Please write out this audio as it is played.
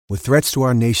With threats to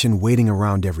our nation waiting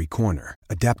around every corner,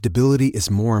 adaptability is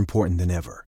more important than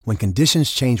ever. When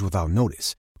conditions change without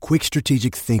notice, quick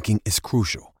strategic thinking is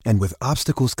crucial. And with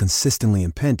obstacles consistently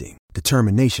impending,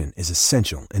 determination is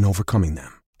essential in overcoming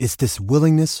them. It's this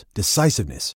willingness,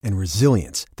 decisiveness, and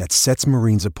resilience that sets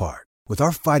Marines apart. With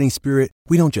our fighting spirit,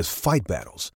 we don't just fight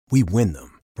battles, we win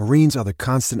them. Marines are the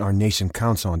constant our nation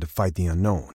counts on to fight the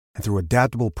unknown. And through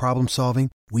adaptable problem solving,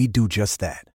 we do just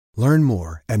that. Learn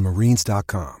more at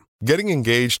marines.com. Getting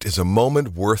engaged is a moment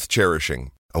worth cherishing.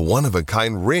 A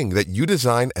one-of-a-kind ring that you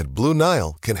design at Blue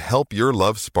Nile can help your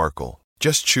love sparkle.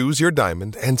 Just choose your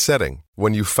diamond and setting.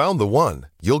 When you've found the one,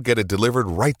 you'll get it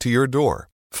delivered right to your door.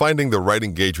 Finding the right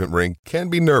engagement ring can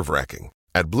be nerve-wracking.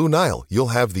 At Blue Nile, you'll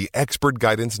have the expert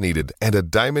guidance needed and a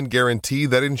diamond guarantee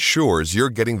that ensures you're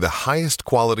getting the highest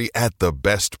quality at the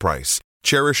best price.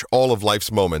 Cherish all of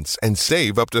life's moments and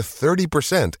save up to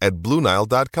 30% at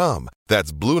BlueNile.com.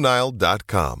 That's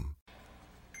BlueNile.com.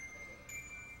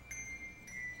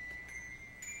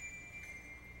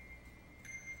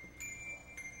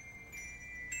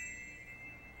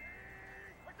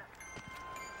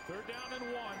 Third down and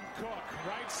one. Cook,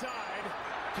 right side,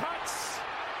 cuts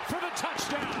for the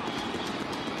touchdown.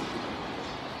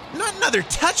 Not another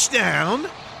touchdown.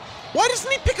 Why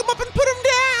doesn't he pick him up and put him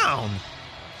down?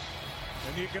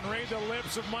 And you can read the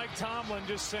lips of Mike Tomlin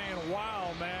just saying,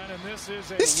 wow, man, and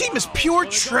This team is pure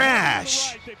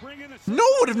trash.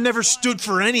 Noah would have never stood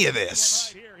for any of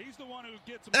this.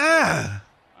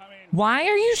 Why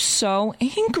are you so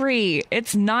angry?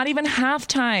 It's not even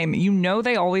halftime. You know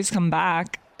they always come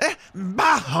back.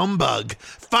 Bah humbug.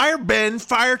 Fire Ben,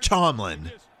 fire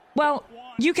Tomlin. Well,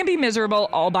 you can be miserable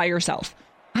all by yourself.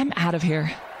 I'm out of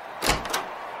here.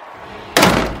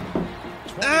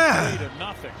 I'm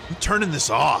turning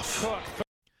this off.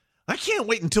 I can't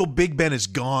wait until Big Ben is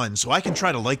gone so I can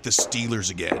try to like the Steelers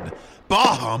again.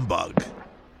 Bah humbug.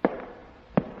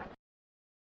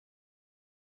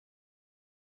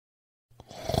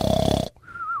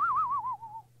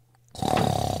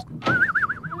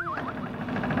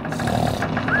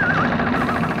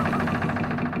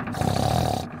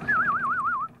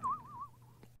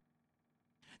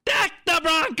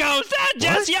 Broncos,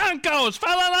 they're just Yonkos. Fa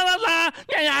la la la la,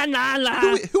 la la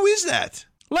la. Who is that?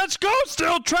 Let's go,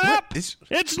 Still Trap.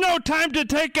 It's no time to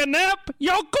take a nap.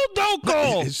 Yokel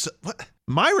Dokel.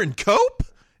 Myron Cope?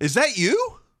 Is that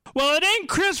you? Well, it ain't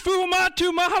Chris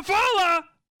Fumatu Mahafala.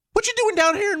 What you doing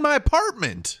down here in my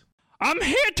apartment? I'm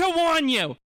here to warn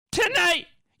you. Tonight,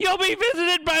 you'll be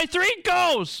visited by 3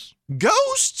 ghosts.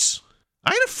 Ghosts?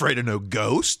 I ain't afraid of no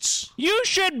ghosts. You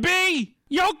should be.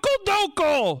 Yokel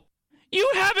Dokel. You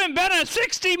haven't been a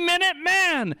 60-minute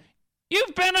man.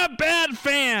 You've been a bad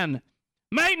fan.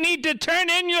 Might need to turn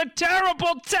in your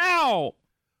terrible towel.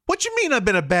 What you mean I've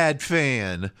been a bad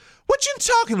fan? What you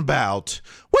talking about?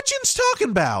 What you talking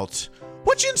about?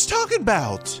 What you talking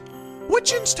about? What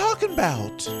you talking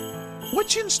about?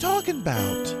 What you talking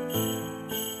about?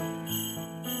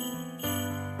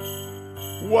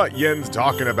 What Yen's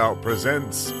Talking About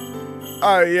presents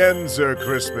A Yenzer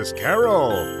Christmas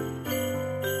Carol.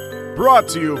 Brought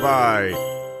to you by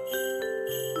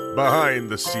Behind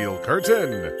the Steel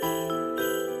Curtain,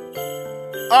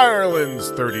 Ireland's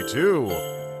 32,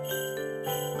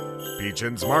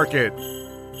 Beechin's Market,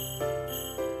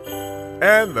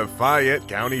 and the Fayette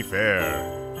County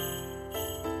Fair.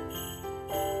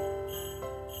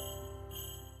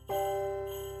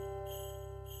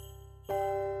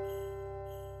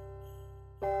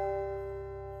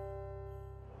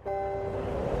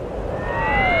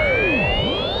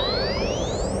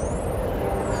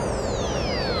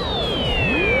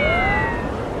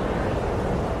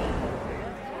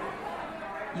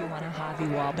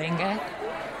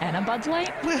 And a Bud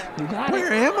Light?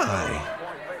 Where am I?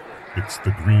 It's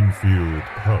the Greenfield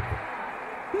Pub.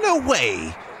 No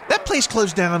way! That place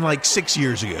closed down like 6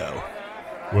 years ago.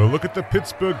 Well, look at the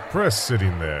Pittsburgh Press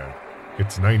sitting there.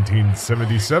 It's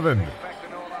 1977.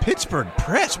 Pittsburgh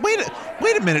Press? Wait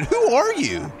a minute, who are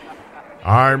you?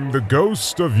 I'm the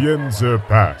ghost of Yenzer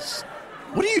Past.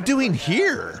 What are you doing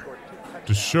here?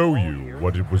 To show you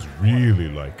what it was really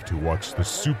like to watch the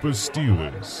Super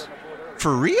Steelers.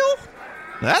 For real?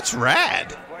 That's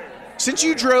rad. Since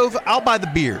you drove, I'll buy the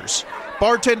beers.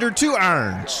 Bartender, 2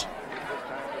 irons.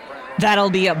 That'll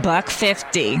be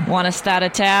 $1.50. Want to start a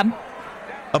tab?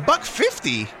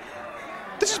 $1.50?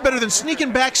 This is better than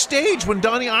sneaking backstage when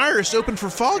Donnie Iris opened for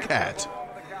Foghat.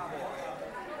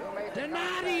 They're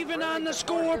not even on the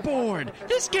scoreboard.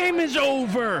 This game is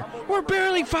over. We're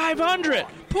barely 500.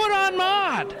 Put on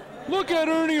mod. Look at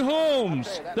Ernie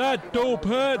Holmes, that dope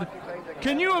head.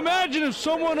 Can you imagine if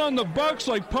someone on the Bucks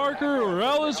like Parker or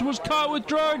Ellis was caught with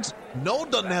drugs? Noel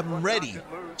doesn't have them ready.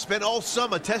 Spent all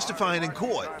summer testifying in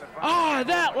court.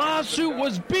 That lawsuit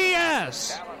was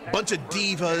BS. Bunch of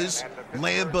divas,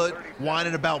 Lambert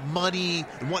whining about money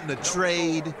and wanting to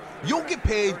trade. You'll get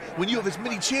paid when you have as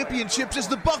many championships as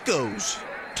the Buccos.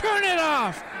 Turn it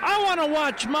off. I want to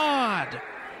watch Maude.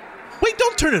 Wait,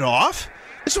 don't turn it off.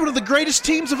 This is one of the greatest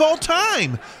teams of all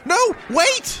time. No,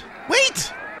 wait.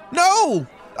 No.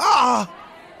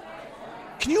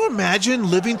 Can you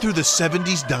imagine living through the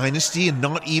 70s dynasty and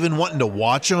not even wanting to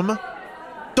watch them?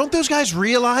 Don't those guys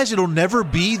realize it'll never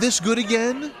be this good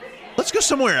again? Let's go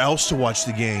somewhere else to watch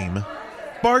the game.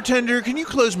 Bartender, can you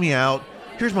close me out?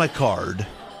 Here's my card.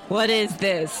 What is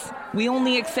this? We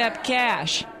only accept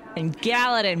cash, and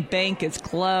Gallatin Bank is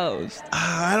closed.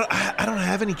 I don't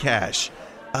have any cash.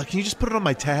 Can you just put it on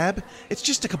my tab? It's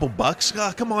just a couple bucks.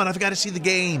 Come on, I've got to see the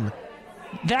game.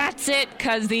 That's it,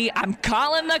 Cuzzy. I'm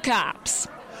calling the cops.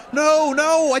 No,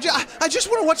 I just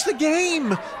want to watch the game.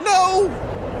 No.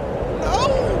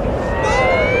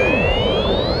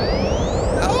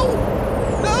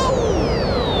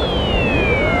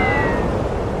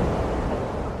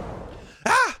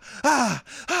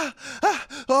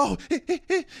 Oh,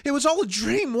 it was all a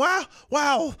dream.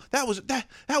 Wow, that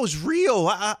was real.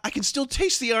 I can still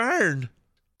taste the iron.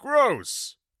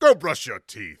 Gross. Go brush your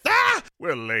teeth.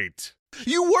 We're late.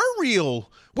 You were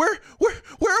real. Where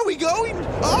are we going?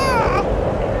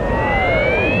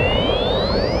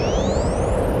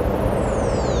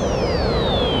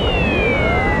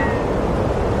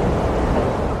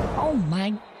 Oh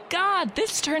my God,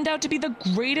 this turned out to be the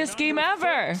greatest game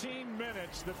ever. 13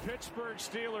 minutes, the Pittsburgh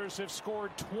Steelers have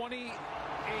scored 28 points.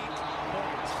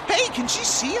 Hey, can she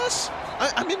see us?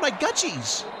 I'm in my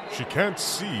gutchies. She can't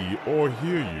see or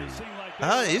hear you.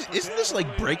 Isn't this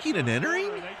like breaking and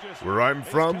entering? Where I'm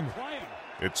from,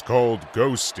 it's called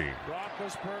ghosting.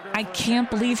 I can't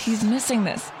believe he's missing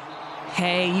this.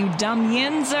 Hey, you dumb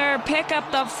Yinzer, pick up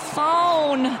the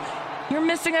phone. You're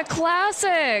missing a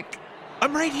classic.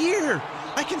 I'm right here.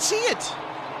 I can see it.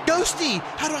 Ghosty,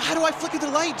 how do I flicker the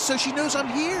light so she knows I'm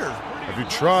here? Have you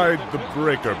tried the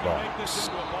breaker box?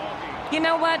 You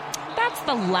know what? That's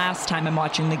the last time I'm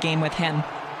watching the game with him.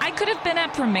 I could have been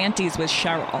at Primanti's with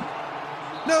Cheryl.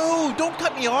 No, don't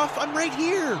cut me off. I'm right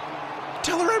here.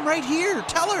 Tell her I'm right here.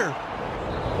 Tell her.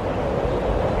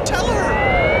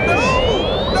 No!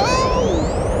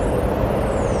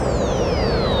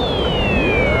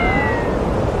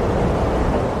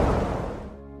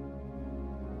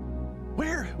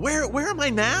 Where am I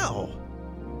now?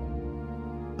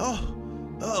 Oh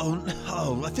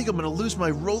no, I think I'm gonna lose my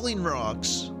Rolling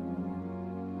Rocks.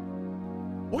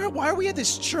 Why are we at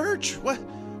this church? Why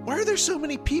are there so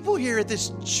many people here at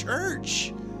this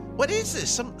church? What is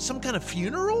this? Some kind of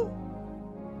funeral?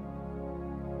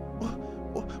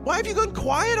 Why have you gone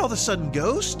quiet all of a sudden,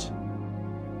 Ghost?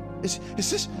 Is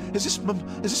this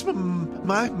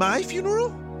my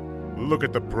funeral? Look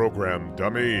at the program,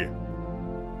 dummy.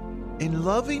 In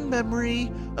loving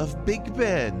memory of Big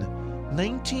Ben,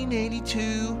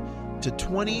 1982 to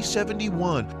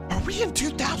 2071. Are we in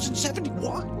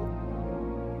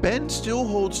 2071? Ben still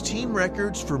holds team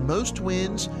records for most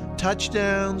wins,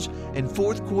 touchdowns, and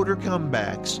fourth quarter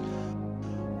comebacks.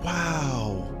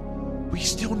 Wow, we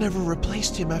still never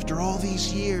replaced him after all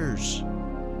these years.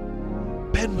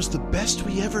 Ben was the best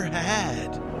we ever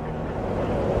had.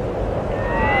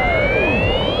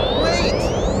 Wait!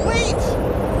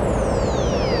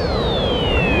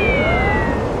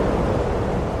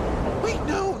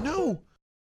 No.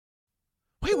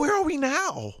 Wait, where are we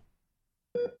now?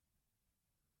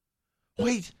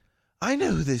 Wait, I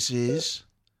know who this is.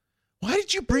 Why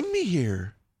did you bring me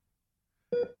here?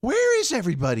 Where is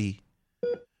everybody?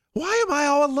 Why am I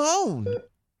all alone?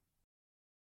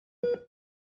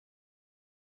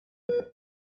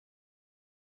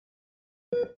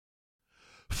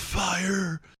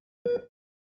 Fire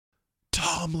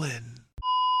Tomlin.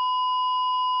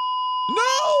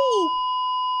 No!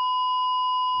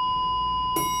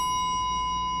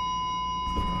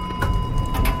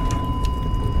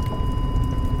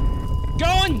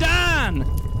 Going down!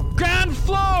 Ground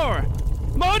floor!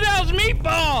 Modell's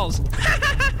meatballs!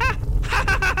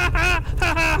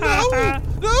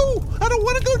 No! I don't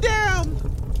want to go down!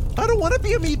 I don't want to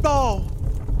be a meatball!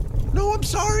 No, I'm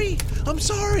sorry!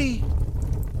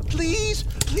 Please,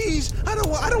 I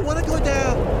don't want to go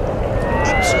down!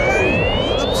 I'm sorry!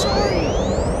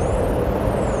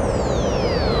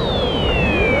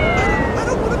 I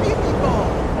don't want to be a meatball!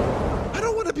 I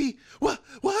don't want to be... What?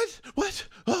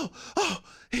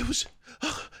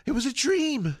 Oh, it was a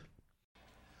dream!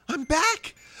 I'm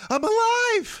back! I'm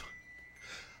alive!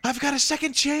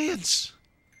 second chance.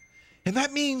 And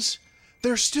that means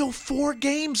there's still 4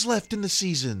 games left in the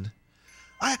season.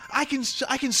 I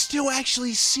can still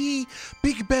actually see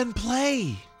Big Ben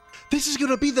play. This is going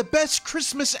to be the best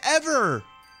Christmas ever.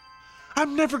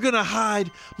 I'm never going to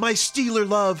hide my Steeler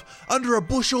love under a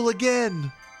bushel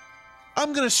again.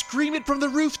 I'm going to scream it from the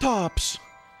rooftops.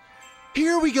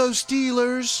 Here we go,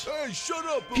 Steelers. Hey, shut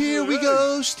up. Here we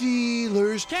go,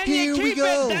 Steelers. Here we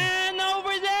go. It down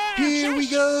over there? Here we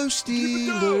go,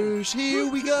 Steelers.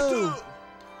 Here we go.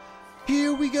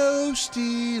 Here we go,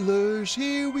 Steelers.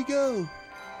 Here we go.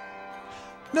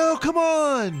 No, come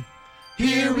on.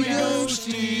 Here we go,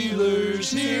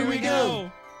 Steelers. Here we go.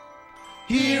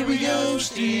 Here we go,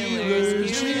 Steelers.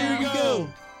 Here we go.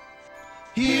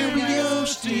 Here we go,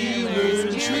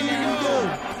 Steelers. Here we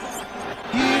go.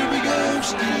 Here we go,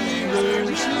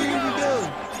 Steelers. Here we go.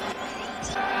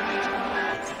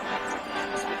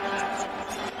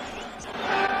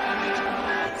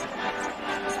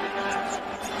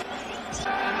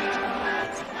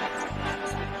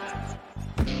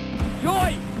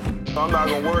 Yoy! I'm not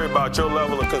gonna worry about your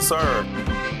level of concern.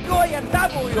 Yoy and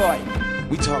double yoy!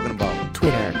 We talking about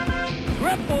Twitter.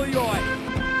 Triple yoy!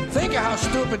 Think of how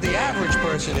stupid the average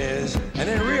person is, and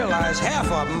then realize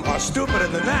half of them are stupider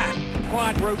than that.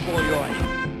 Quadruple yoy!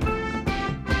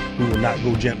 We will not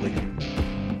go gently.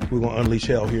 We're going to unleash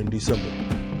hell here in December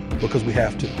because we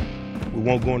have to. We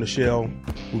won't go into shell.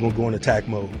 We're going to go in attack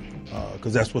mode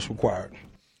because that's what's required.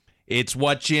 It's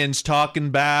what Jen's talking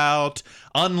about.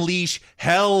 Unleash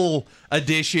Hell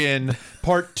Edition,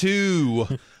 Part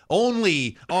 2.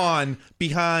 Only on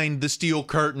Behind the Steel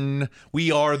Curtain.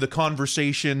 We are the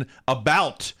conversation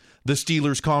about the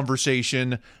Steelers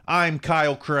conversation. I'm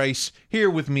Kyle Kreis. Here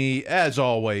with me, as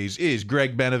always, is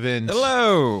Greg Benevent.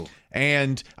 Hello.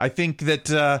 And I think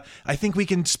that we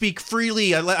can speak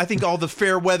freely. I think all the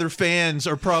fair weather fans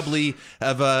are probably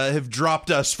have dropped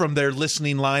us from their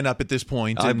listening lineup at this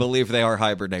point. I believe they are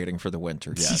hibernating for the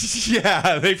winter. Yes.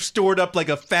 Yeah, they've stored up like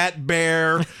a fat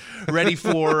bear, ready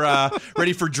for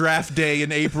draft day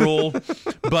in April.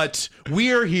 But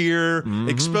we are here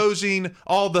exposing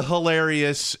all the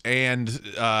hilarious and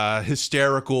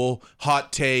hysterical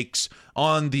hot takes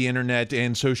on the internet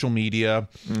and social media.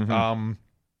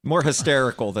 More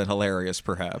hysterical than hilarious,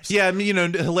 perhaps. Yeah, I mean,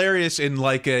 hilarious in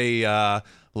like a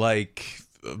like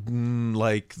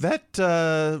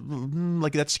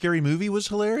that scary movie was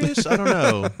hilarious. I don't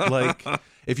know. Like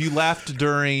if you laughed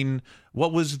during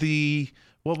what was the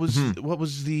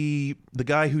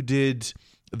guy who did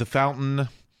The Fountain?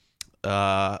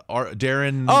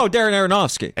 Darren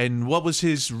Aronofsky. And what was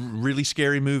his really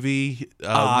scary movie?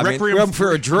 Requiem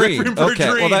for a Dream. Okay,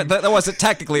 well that wasn't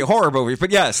technically a horror movie, but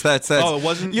yes, that's oh, it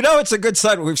wasn't. It's a good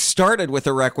sign. We've started with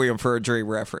a Requiem for a Dream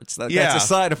reference. That's a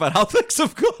sign about how things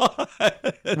have gone.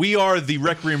 We are the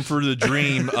Requiem for the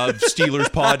Dream of Steelers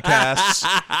podcasts.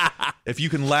 If you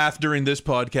can laugh during this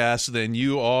podcast, then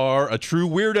you are a true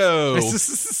weirdo.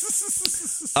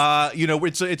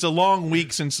 It's a long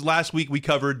week since last week we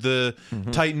covered the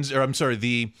Titans, or I'm sorry,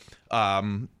 the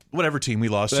whatever team we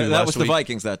lost to. That was the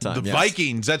Vikings that time. The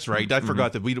Vikings, that's right. I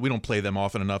forgot that we don't play them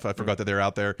often enough. I forgot that they're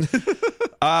out there.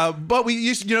 But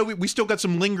we still got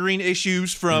some lingering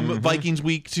issues from Vikings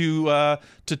week to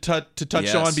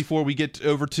touch on before we get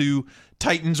over to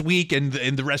Titans week and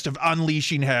the rest of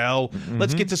Unleashing Hell.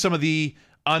 Let's get to some of the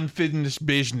unfinished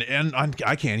business, and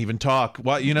I can't even talk.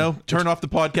 What turn off the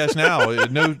podcast now.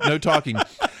 No talking.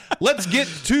 Let's get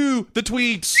to the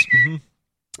tweets.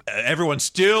 Everyone's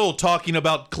still talking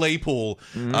about Claypool.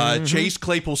 Chase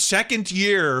Claypool,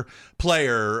 second-year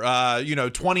player,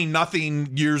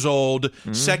 20-nothing years old,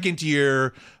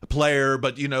 second-year player,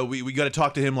 but, we got to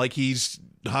talk to him like he's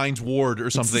Hines Ward or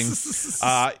something.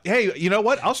 Hey, you know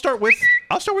what? I'll start with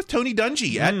Tony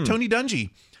Dungy, at Tony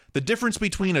Dungy. The difference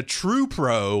between a true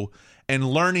pro and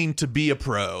learning to be a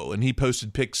pro. And he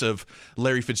posted pics of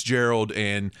Larry Fitzgerald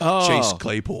and Chase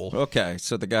Claypool. Okay,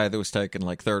 so the guy that was taken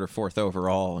like 3rd or 4th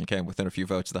overall and came within a few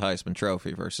votes of the Heisman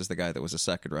Trophy versus the guy that was a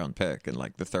second-round pick and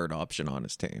like the third option on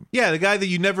his team. Yeah, the guy that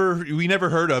we never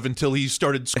heard of until he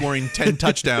started scoring 10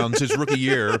 touchdowns his rookie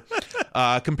year,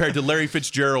 compared to Larry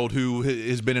Fitzgerald, who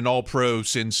has been an all-pro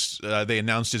since they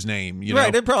announced his name.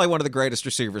 Right, and probably one of the greatest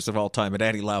receivers of all time at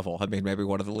any level. I mean, maybe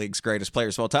one of the league's greatest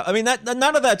players of all time. I mean,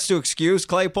 none of that's to excuse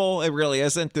Claypool. It really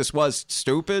isn't. This was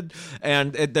stupid,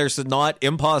 and there's a not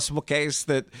impossible case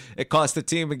that it cost the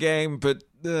team a game, but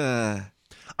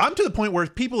I'm to the point where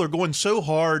people are going so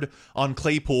hard on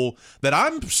Claypool that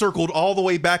I'm circled all the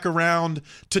way back around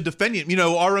to defending him.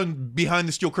 Our own Behind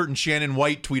the Steel Curtain Shannon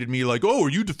White tweeted me like, "Oh, are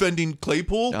you defending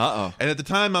Claypool?" And at the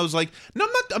time I was like, "No,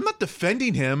 I'm not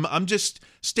defending him. I'm just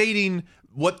stating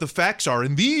what the facts are,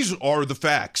 and these are the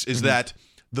facts, is that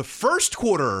the first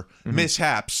quarter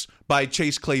mishaps by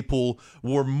Chase Claypool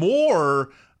were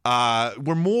more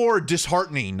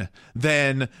disheartening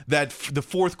than the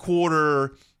fourth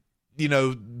quarter,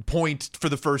 point for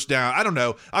the first down. I don't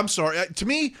know. I'm sorry. To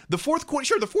me, the fourth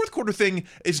quarter thing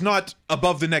is not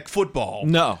above the neck football.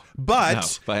 No,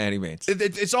 but by any means,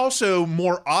 it's also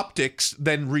more optics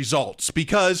than results,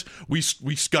 because we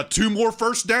got 2 more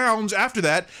first downs after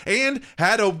that and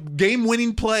had a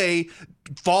game-winning play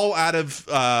fall out of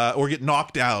or get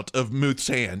knocked out of Muth's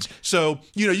hands. So,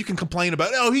 you can complain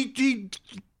about, he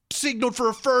signaled for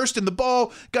a first and the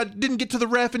ball didn't get to the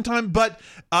ref in time, but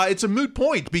it's a moot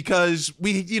point because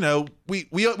we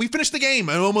finished the game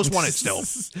and almost won it still.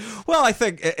 Well, I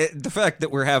think the fact that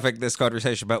we're having this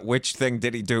conversation about which thing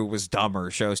did he do was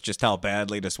dumber shows just how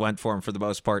badly this went for him for the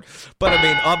most part. But I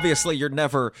mean, obviously you're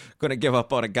never going to give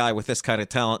up on a guy with this kind of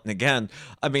talent. And again,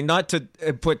 I mean, not to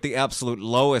put the absolute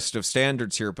lowest of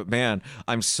standards here, but man,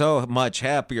 I'm so much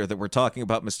happier that we're talking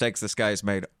about mistakes this guy's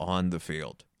made on the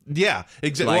field. Yeah,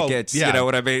 exactly. Like you know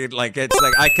what I mean? Like it's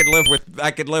like I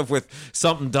could live with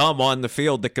something dumb on the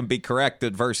field that can be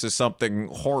corrected versus something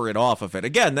horrid off of it.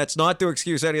 Again, that's not to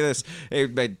excuse any of this. He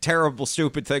made terrible,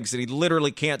 stupid things that he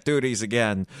literally can't do these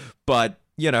again. But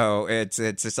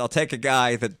it's I'll take a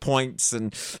guy that points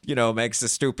and makes a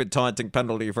stupid taunting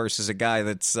penalty versus a guy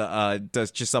that's does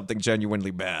just something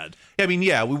genuinely bad. I mean,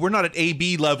 we're not at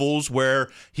AB levels where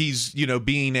he's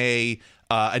being a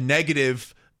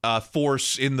negative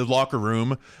force in the locker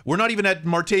room. We're not even at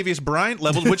Martavius Bryant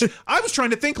levels, which I was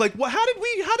trying to think, like, how did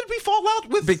we fall out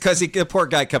with? Because the poor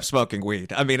guy kept smoking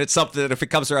weed. I mean, it's something that if it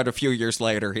comes around a few years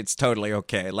later, it's totally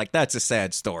okay. Like, that's a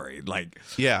sad story. Like,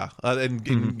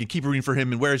 and keep rooting for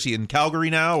him. And where is he, in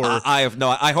Calgary now? Or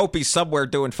I hope he's somewhere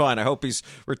doing fine. I hope he's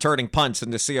returning punts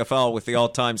in the CFL with the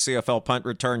all-time CFL punt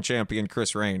return champion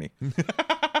Chris Rainey.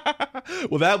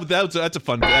 Well, that's a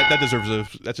fun. That deserves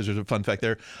a fun fact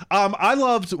there. I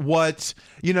loved what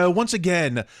once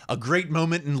again, a great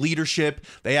moment in leadership.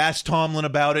 They asked Tomlin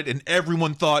about it, and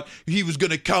everyone thought he was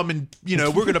going to come and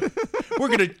we're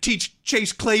gonna teach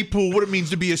Chase Claypool what it means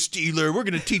to be a Steeler. We're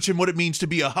going to teach him what it means to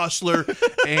be a hustler.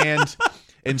 And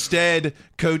instead,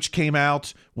 Coach came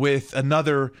out with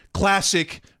another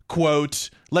classic quote.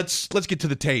 Let's get to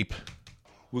the tape.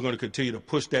 We're going to continue to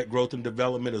push that growth and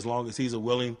development as long as he's a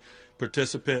willing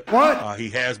participant. He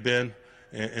has been,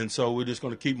 and so we're just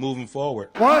going to keep moving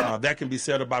forward. That can be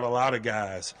said about a lot of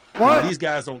guys. These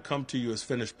guys don't come to you as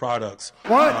finished products.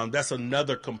 That's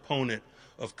another component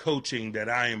of coaching that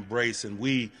I embrace and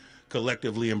we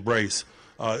collectively embrace.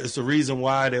 It's the reason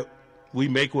why that we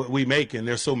make what we make, and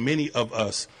there's so many of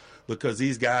us, because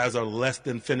these guys are less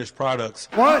than finished products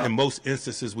in most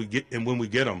instances when we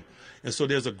get them. And so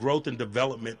there's a growth and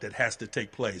development that has to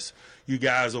take place. You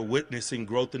guys are witnessing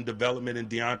growth and development in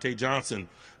Deontay Johnson,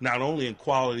 not only in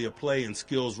quality of play and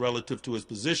skills relative to his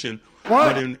position,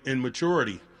 but in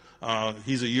maturity.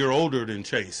 He's a year older than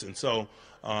Chase. And so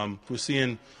we're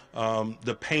seeing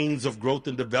the pains of growth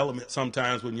and development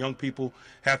sometimes when young people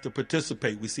have to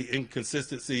participate. We see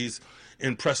inconsistencies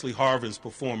in Presley Harvin's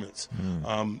performance.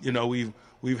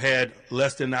 We've had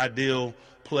less than ideal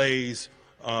plays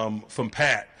from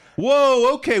Pat.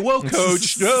 Whoa, okay, whoa,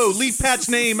 Coach. No, leave Pat's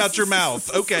name out your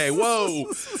mouth. Okay, whoa.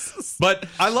 But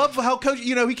I love how Coach,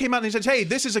 he came out and he says, hey,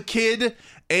 this is a kid,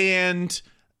 and,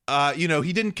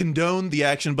 he didn't condone the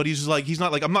action, but he's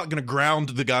not like, I'm not going to ground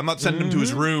the guy. I'm not sending him to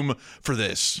his room for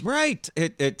this. Right.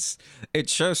 It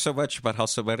shows so much about how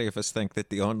so many of us think that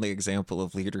the only example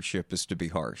of leadership is to be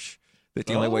harsh. That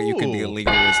the only way you can be a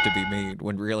leader is to be mean,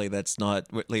 when really that's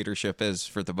not what leadership is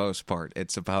for the most part.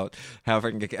 It's about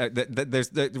having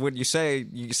when you say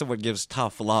someone gives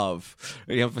tough love,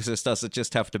 the emphasis doesn't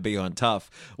just have to be on tough.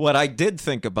 What I did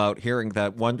think about hearing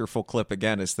that wonderful clip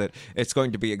again is that it's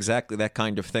going to be exactly that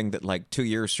kind of thing that, like, 2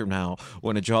 years from now,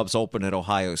 when a job's open at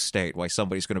Ohio State, why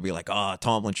somebody's going to be like,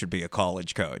 Tomlin should be a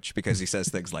college coach because he says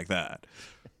things like that.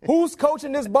 Who's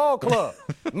coaching this ball club?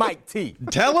 Mike T.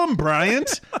 Tell him,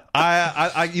 Bryant.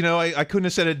 I couldn't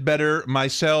have said it better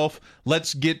myself.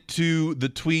 Let's get to the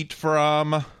tweet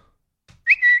from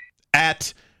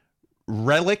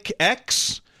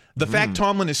 @RelicX. The fact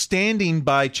Tomlin is standing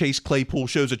by Chase Claypool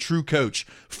shows a true coach.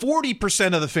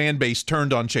 40% of the fan base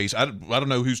turned on Chase. I don't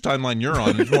know whose timeline you're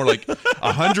on. It's more like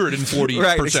 140%.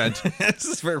 Right. This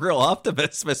is a real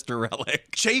optimist, Mr.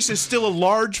 Relic. Chase is still a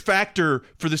large factor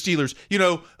for the Steelers.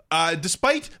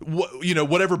 Despite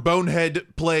whatever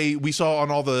bonehead play we saw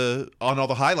on all the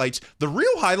highlights, the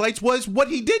real highlights was what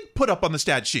he did put up on the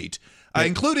stat sheet,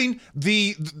 including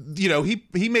he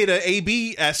made a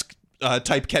AB-esque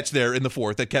type catch there in the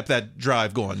fourth that kept that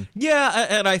drive going. Yeah,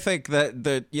 and I think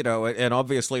that you know, and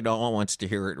obviously no one wants to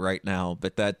hear it right now,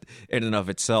 but that in and of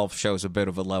itself shows a bit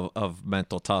of a level of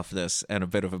mental toughness and a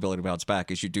bit of ability to bounce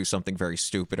back as you do something very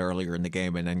stupid earlier in the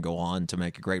game and then go on to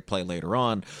make a great play later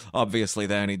on. Obviously,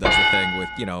 then he does the thing with,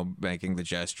 you know, making the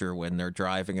gesture when they're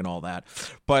driving and all that.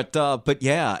 But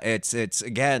yeah, it's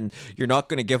again, you're not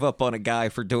going to give up on a guy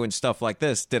for doing stuff like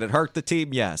this. Did it hurt the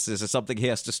team? Yes. Is it something he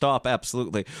has to stop?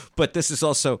 Absolutely. But this is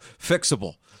also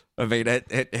fixable. I mean,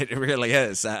 it really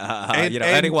is.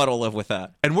 Anyone will live with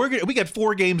that. And we got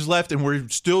 4 games left, and we're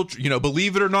still, you know,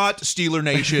 believe it or not, Steeler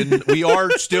Nation, we are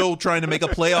still trying to make a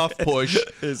playoff push.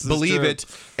 Believe it,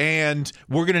 and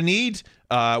we're gonna need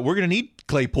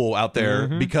Claypool out there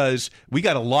because we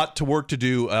got a lot to work to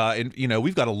do. And you know,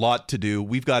 we've got a lot to do.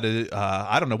 We've got to.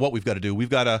 I don't know what we've got to do.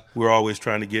 We're always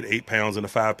trying to get 8 pounds in a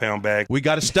 5-pound bag. We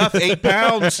got to stuff 8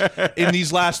 pounds in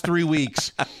these last 3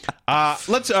 weeks.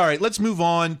 Let's move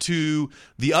on to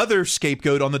the other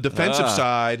scapegoat on the defensive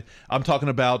side. I'm talking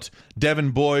about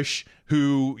Devin Bush,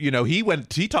 who, you know,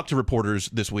 he talked to reporters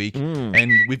this week,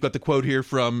 and we've got the quote here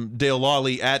from Dale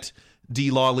Lawley at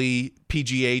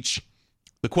DLawleyPGH.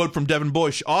 The quote from Devin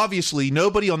Bush: obviously,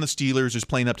 nobody on the Steelers is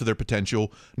playing up to their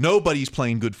potential. Nobody's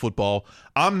playing good football.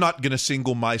 I'm not going to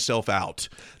single myself out.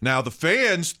 Now, the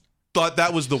fans thought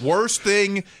that was the worst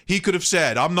thing he could have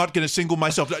said. I'm not going to single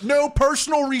myself out. No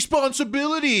personal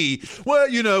responsibility. Well,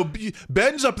 you know,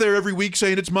 Ben's up there every week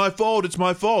saying it's my fault, it's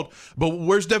my fault. But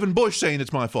where's Devin Bush saying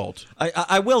it's my fault?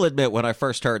 I will admit, when I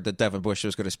first heard that Devin Bush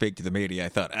was going to speak to the media, I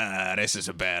thought, this is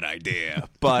a bad idea.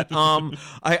 But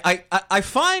I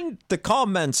find the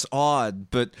comments odd,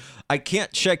 but I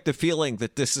can't shake the feeling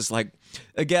that this is like,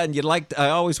 again, I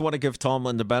always want to give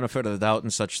Tomlin the benefit of the doubt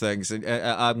and such things. And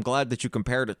I'm glad that you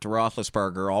compared it to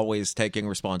Roethlisberger, always taking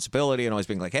responsibility and always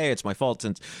being like, hey, it's my fault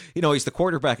since, you know, he's the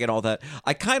quarterback and all that.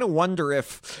 I kind of wonder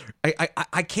if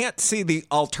I can't see the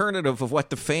alternative of what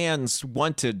the fans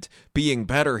wanted being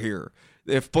better here.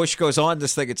 If Bush goes on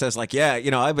this thing, it says like, yeah, you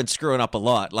know, I've been screwing up a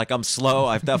lot. Like, I'm slow.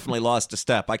 I've definitely lost a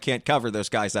step. I can't cover those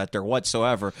guys out there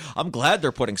whatsoever. I'm glad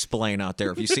they're putting Spillane out there.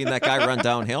 Have you seen that guy run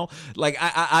downhill? Like,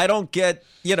 I don't get,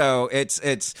 you know, it's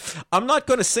I'm not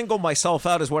going to single myself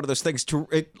out as one of those things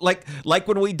like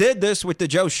when we did this with the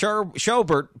Joe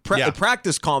Schobert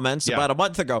practice comments about a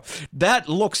month ago. That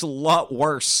looks a lot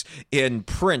worse in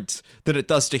print than it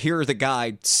does to hear the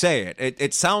guy say it.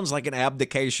 It sounds like an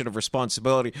abdication of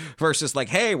responsibility versus like,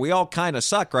 hey, we all kind of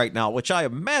suck right now, which I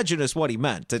imagine is what he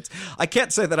meant. I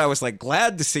can't say that I was like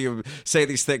glad to see him say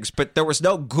these things, but there was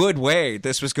no good way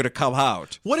this was going to come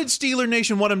out. What did Steeler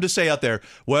Nation want him to say out there?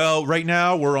 Well, right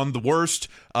now we're on the worst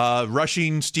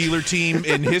rushing Steeler team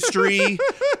in history.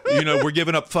 You know, we're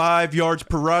giving up 5 yards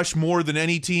per rush more than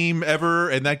any team ever,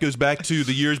 and that goes back to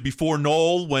the years before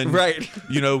Noel when,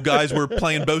 you know, guys were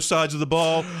playing both sides of the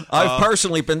ball. I've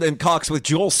personally been in talks with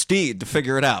Joel Steed to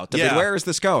figure it out. I mean, where is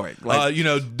this going? Like, you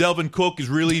know, Delvin Cook has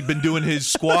really been doing his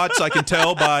squats. I can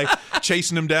tell by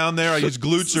chasing him down there. His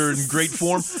glutes are in great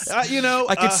form. You know,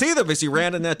 I could see them as he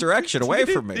ran in that direction away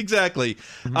from me. Exactly.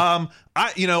 I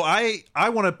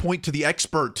want to point to the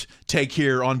expert take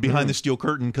here on Behind the Steel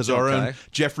Curtain because our own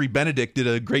Jeffrey Benedict did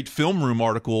a great film room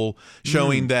article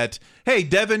showing that, hey,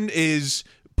 Devin is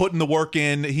putting the work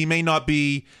in. He may not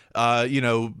be,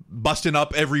 busting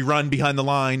up every run behind the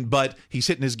line, but he's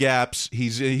hitting his gaps.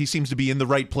 He seems to be in the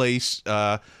right place.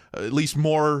 At least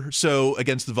more so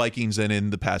against the Vikings than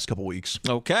in the past couple weeks.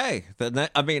 Okay. Then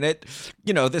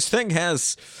this thing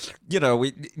has,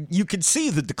 you can see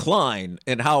the decline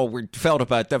in how we felt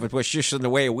about Devin Bush just in the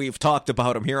way we've talked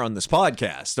about him here on this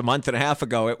podcast. A month and a half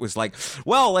ago, it was like,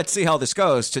 well, let's see how this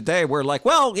goes. Today, we're like,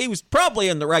 well, he was probably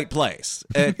in the right place.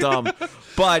 But,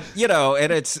 I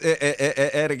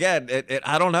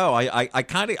don't know.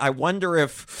 I wonder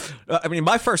if,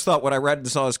 my first thought when I read and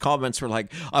saw his comments were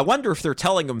like, I wonder if they're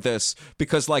telling him this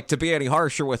because, like, to be any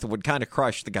harsher with him would kind of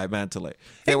crush the guy mentally.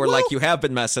 They were like, you have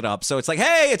been messing up. So it's like,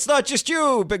 hey, it's not just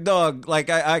you, big dog. Like,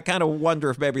 I kind of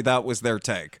wonder if maybe that was their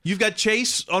take. You've got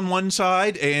Chase on one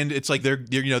side, and it's like they're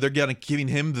giving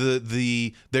him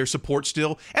their support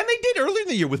still. And they did earlier in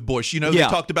the year with Bush. They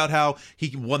talked about how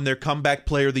he won their comeback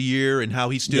player of the year and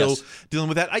how he's still dealing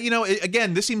with that.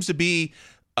 Again, this seems to be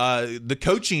the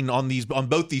coaching on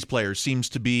both these players seems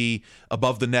to be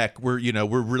above the neck. We're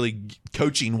really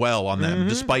coaching well on them,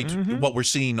 despite what we're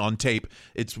seeing on tape.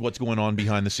 It's what's going on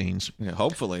behind the scenes. Yeah,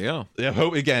 hopefully, yeah.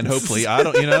 Hopefully, I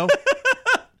don't.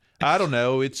 I don't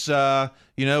know. It's I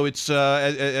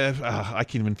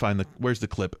can't even find where's the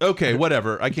clip. Okay,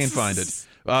 whatever. I can't find it.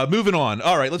 Moving on.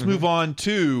 All right, let's move on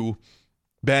to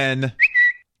Ben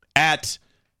at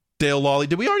Dale Lawley.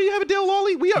 Did we already have a Dale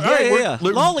Lawley? We are. Yeah.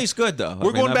 Lawley's good, though.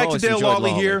 We're going back to Dale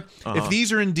Lawley here. Uh-huh. If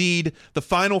these are indeed the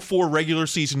final 4 regular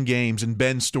season games in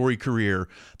Ben's storied career,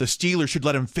 the Steelers should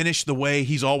let him finish the way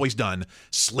he's always done,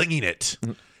 slinging it.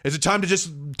 Is it time to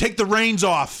just take the reins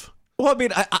off? Well, I mean,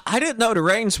 I didn't know the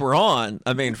reins were on.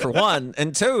 I mean, for one.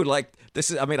 And two, like, this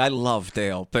is, I mean, I love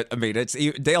Dale, but I mean, it's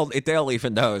Dale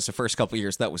even knows the first couple of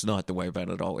years that was not the way Ben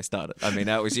had always done it. I mean,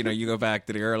 that was, you go back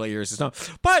to the early years.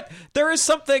 But there is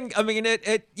something, I mean,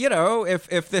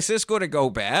 if this is going to go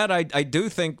bad, I do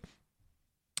think,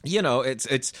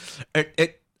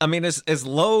 I mean, as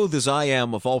loath as I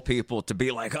am of all people to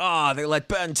be like, they let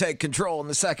Ben take control in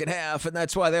the second half, and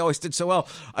that's why they always did so well.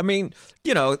 I mean,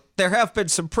 there have been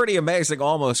some pretty amazing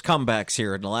almost comebacks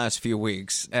here in the last few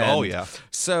weeks. And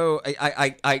so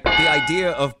I the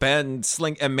idea of Ben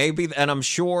and I'm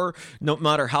sure no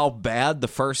matter how bad the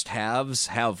first halves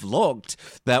have looked,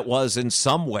 that was in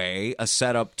some way a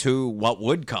setup to what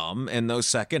would come in those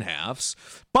second halves.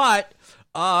 But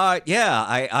I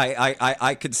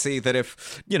could see that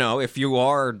if you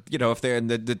are, if they're in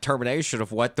the determination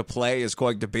of what the play is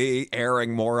going to be,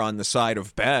 erring more on the side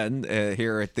of Ben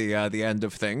here at the end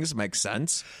of things makes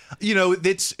sense. What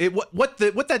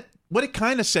it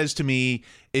kind of says to me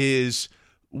is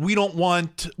we don't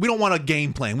want a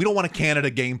game plan. We don't want a Canada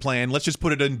game plan. Let's just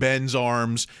put it in Ben's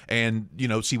arms and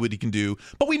see what he can do.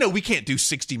 But we know we can't do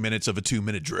 60 minutes of a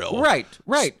 2-minute drill. Right.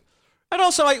 And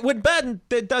also, when Ben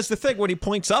does the thing when he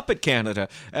points up at Canada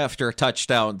after a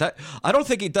touchdown, that I don't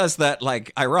think he does that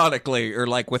like ironically or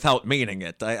like without meaning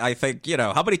it. I think,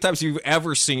 how many times have you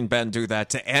ever seen Ben do that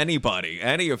to anybody,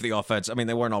 any of the offense? I mean,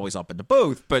 they weren't always up in the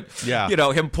booth, but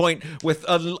him point with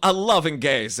a loving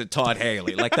gaze at Todd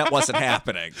Haley, like that wasn't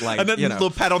happening. Like, and then a little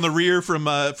pat on the rear from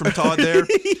Todd there.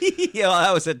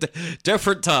 That was at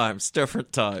different times.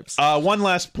 One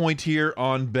last point here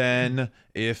on Ben.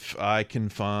 If I can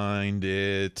find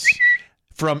it.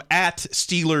 From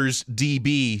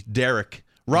 @SteelersDB, Derek.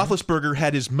 Roethlisberger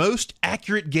had his most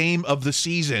accurate game of the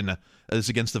season as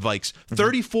against the Vikes.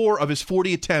 34 of his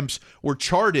 40 attempts were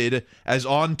charted as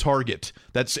on target.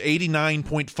 That's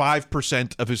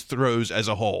 89.5% of his throws as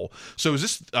a whole. So is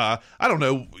this, I don't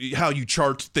know how you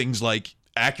chart things like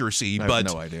accuracy, but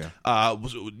no idea.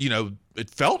 It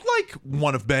felt like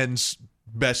one of Ben's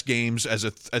best games as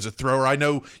a thrower. I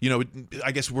know,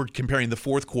 I guess we're comparing the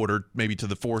fourth quarter maybe to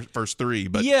the first 3,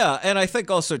 but yeah, and I think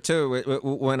also too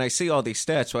when I see all these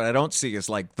stats, what I don't see is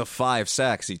like the 5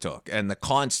 sacks he took and the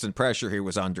constant pressure he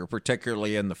was under,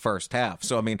 particularly in the first half.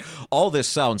 So I mean, all this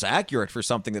sounds accurate for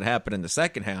something that happened in the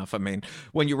second half. I mean,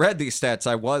 when you read these stats,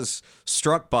 I was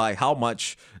struck by how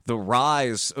much the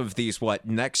rise of these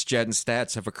next gen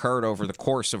stats have occurred over the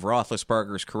course of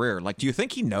Roethlisberger's career. Like, do you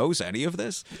think he knows any of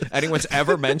this? Anyone's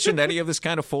ever mentioned any of this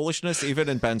kind of foolishness, even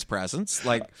in Ben's presence?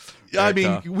 Like, I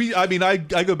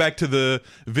go back to the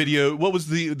video. What was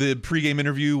the pregame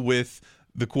interview with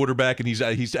the quarterback, and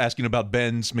he's asking about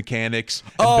Ben's mechanics.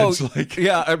 And Ben's like,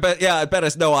 Ben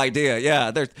has no idea.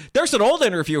 Yeah, there's an old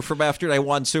interview from after they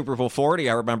won Super Bowl 40.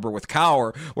 I remember with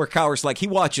Cowher, where Cowher's like, he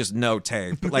watches no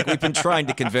tape. Like, we've been trying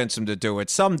to convince him to do it.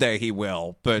 Someday he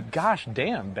will. But gosh,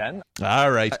 damn, Ben.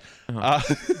 All right.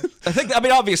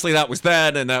 Obviously that was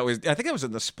then, and I think it was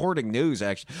in the Sporting News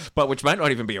actually, but which might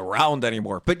not even be around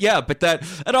anymore. But yeah,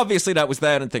 and obviously that was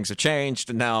then, and things have changed,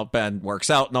 and now Ben works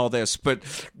out and all this. But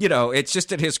it's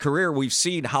just in his career we've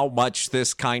seen how much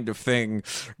this kind of thing,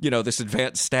 this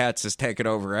advanced stats has taken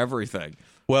over everything.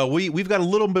 Well, we've got a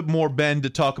little bit more Ben to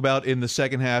talk about in the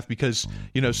second half because,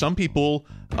 some people,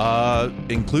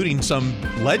 including some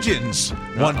legends,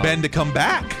 want Ben to come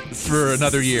back for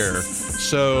another year.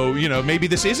 So, maybe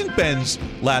this isn't Ben's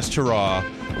last hurrah.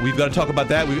 We've got to talk about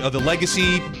that. The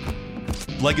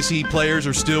legacy players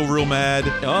are still real mad.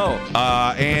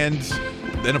 And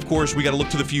then, of course, we got to look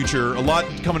to the future. A lot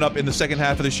coming up in the second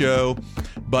half of the show,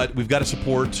 but we've got to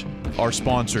support our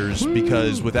sponsors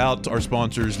because without our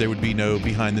sponsors, there would be no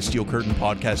Behind the Steel Curtain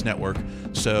Podcast Network.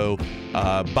 So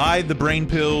buy the brain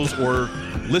pills or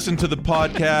listen to the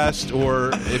podcast, or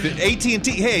if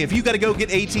AT&T, hey, if you got to go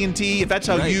get AT&T, if that's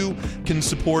how you can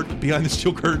support Behind the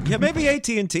Steel Curtain. Yeah, maybe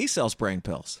AT&T sells brain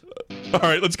pills. All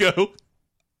right, let's go.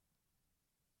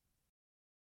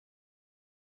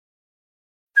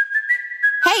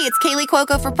 Hey, it's Kaylee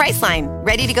Cuoco for Priceline.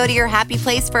 Ready to go to your happy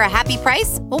place for a happy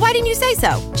price? Well, why didn't you say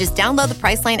so? Just download the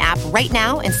Priceline app right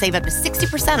now and save up to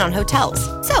 60% on hotels.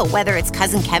 So whether it's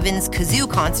Cousin Kevin's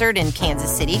Kazoo Concert in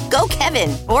Kansas City, go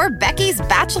Kevin, or Becky's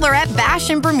Bachelorette Bash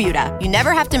in Bermuda, you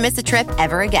never have to miss a trip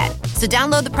ever again. So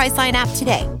download the Priceline app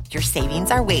today. Your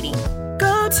savings are waiting.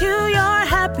 Go to your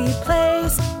happy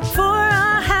place for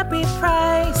a happy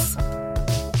price.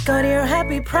 Go to your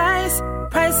happy price,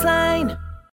 Priceline.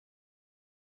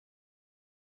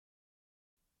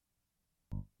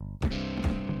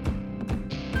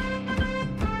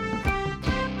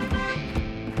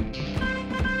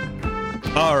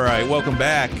 All right, welcome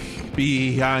back.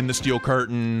 Behind the Steel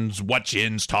Curtains, what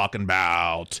Yin's talking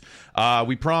about.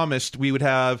 We promised we would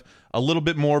have a little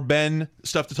bit more Ben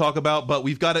stuff to talk about, but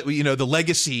we've got it. You know, the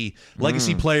legacy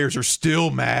players are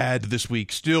still mad this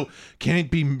week. Still can't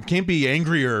be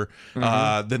angrier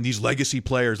than these legacy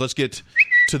players. Let's get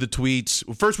to the tweets.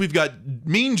 First, we've got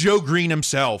Mean Joe Green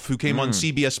himself, who came on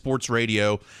CBS Sports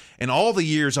Radio. And all the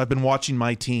years I've been watching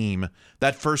my team,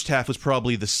 that first half was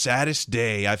probably the saddest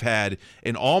day I've had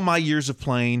in all my years of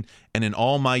playing and in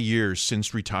all my years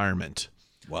since retirement.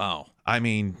 Wow. I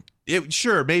mean,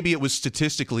 maybe it was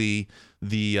statistically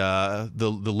the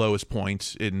lowest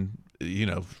point in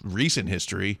recent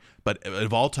history, but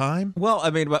of all time? Well, I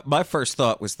mean, my first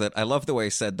thought was that I love the way he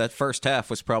said that first half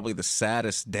was probably the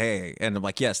saddest day. And I'm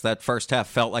like, yes, that first half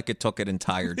felt like it took an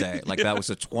entire day. Like that was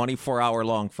a 24-hour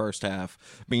long first half.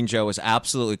 Mean Joe is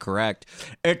absolutely correct.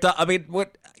 I mean,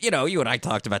 you and I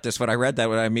talked about this when I read that.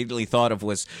 What I immediately thought of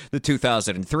was the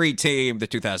 2003 team, the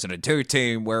 2002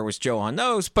 team. Where was Joe on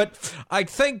those? But I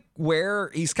think where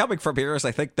he's coming from here is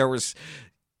I think there was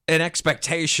an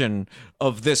expectation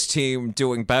of this team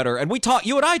doing better. And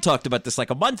you and I talked about this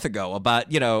like a month ago about,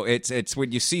 it's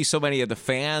when you see so many of the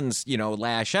fans,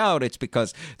 lash out, it's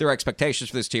because their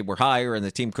expectations for this team were higher and the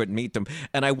team couldn't meet them.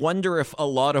 And I wonder if a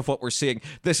lot of what we're seeing,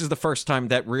 this is the first time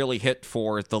that really hit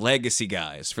for the legacy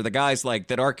guys, for the guys like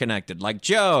that are connected, like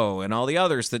Joe and all the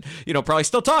others that, probably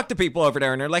still talk to people over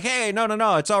there and they're like, hey, no,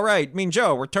 it's all right. Mean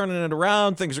Joe, we're turning it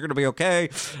around. Things are going to be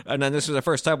okay. And then this was the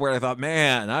first time where I thought,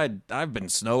 man, I've been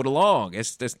snowed along.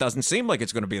 This doesn't seem like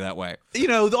it's going to be that way.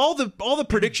 All the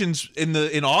predictions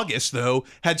in August though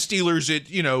had Steelers at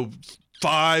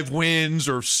 5 wins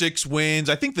or 6 wins.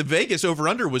 I think the Vegas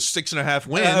over/under was 6.5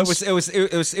 wins. It was.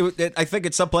 I think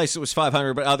in some places it was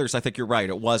 500, but others, I think you're right.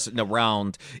 It wasn't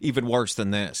around even worse than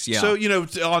this. Yeah. So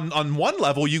on one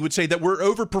level, you would say that we're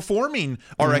overperforming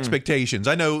our expectations.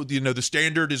 I know the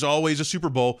standard is always a Super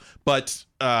Bowl, but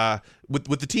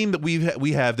with the team that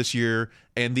we have this year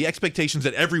and the expectations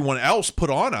that everyone else put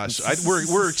on us,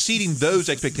 we're exceeding those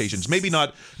expectations. Maybe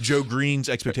not Joe Green's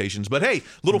expectations, but hey,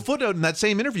 little footnote in that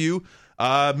same interview.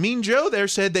 Mean Joe there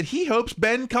said that he hopes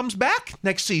Ben comes back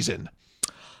next season.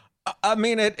 I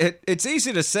mean, it's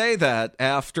easy to say that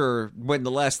after when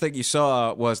the last thing you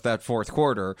saw was that fourth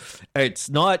quarter. It's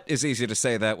not as easy to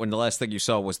say that when the last thing you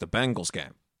saw was the Bengals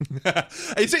game.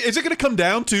 Is it going to come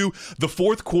down to the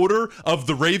fourth quarter of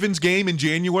the Ravens game in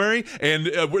January, and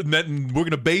we're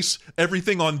going to base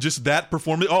everything on just that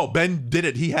performance? Oh, Ben did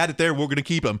it. He had it there. We're going to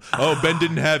keep him. Oh, Ben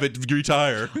didn't have it.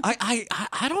 Retire.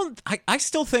 I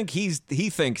still think he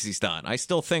thinks he's done. I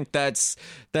still think that's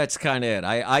kind of it.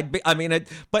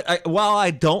 While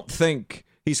I don't think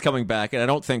he's coming back, and I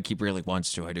don't think he really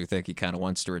wants to. I do think he kind of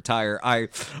wants to retire. My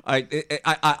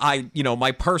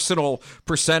personal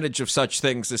percentage of such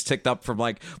things has ticked up from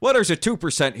there's a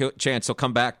 2% chance he'll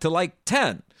come back to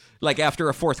 10. Like after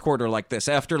a fourth quarter like this,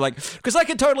 because I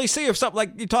can totally see if something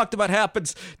like you talked about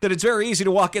happens, that it's very easy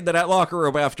to walk into that locker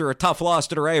room after a tough loss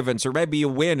to the Ravens, or maybe you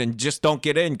win and just don't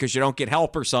get in because you don't get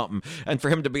help or something. And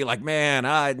for him to be like, man,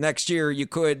 next year you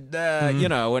could,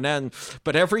 and then,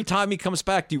 but every time he comes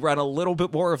back, you run a little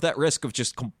bit more of that risk of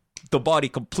just the body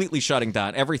completely shutting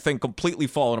down, everything completely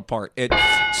falling apart. It's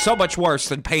so much worse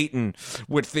than Peyton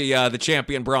with the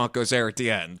champion Broncos there at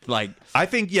the end. I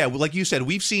think, like you said,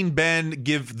 we've seen Ben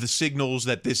give the signals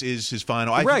that this is his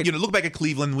final. Right. Look back at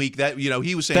Cleveland week. That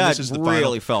he was saying that this is the final.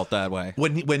 Really felt that way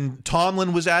when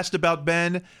Tomlin was asked about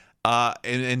Ben.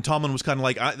 And Tomlin was kind of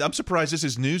like, I'm surprised this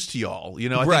is news to y'all.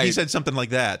 I think he said something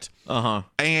like that.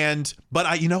 But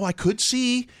I could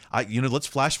see, let's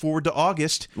flash forward to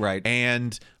August. Right.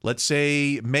 And let's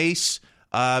say Mace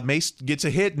gets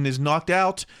a hit and is knocked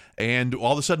out. And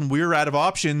all of a sudden we're out of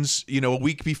options, a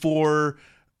week before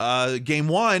game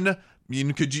 1.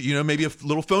 Could you maybe a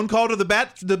little phone call to the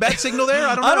bat signal there?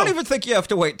 I don't know. I don't even think you have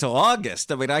to wait till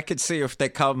August. I mean, I could see if they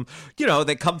come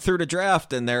through the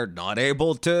draft and they're not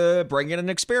able to bring in an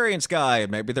experienced guy,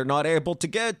 and maybe they're not able to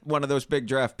get one of those big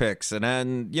draft picks, and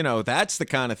then that's the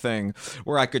kind of thing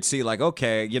where I could see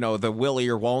the Willie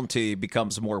or won't he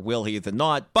becomes more will he than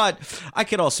not. But I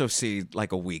could also see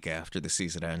a week after the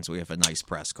season ends, we have a nice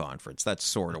press conference. That's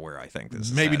sort of where I think this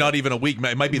is. Maybe not even a week.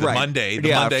 It might be the Monday.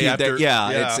 Monday after.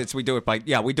 It's we do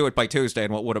it by Tuesday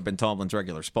in what would have been Tomlin's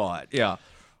regular spot. Yeah.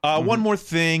 One more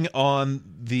thing on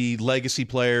the legacy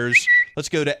players. Let's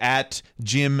go to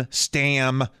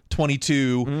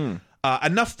 @JimStam22.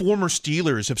 enough former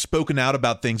Steelers have spoken out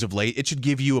about things of late. It should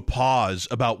give you a pause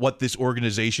about what this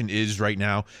organization is right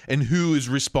now and who is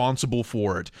responsible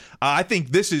for it. I think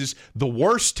this is the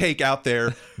worst take out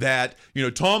there that,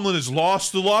 Tomlin has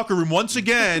lost the locker room once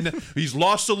again. He's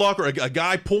lost the locker. A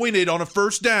guy pointed on a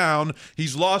first down.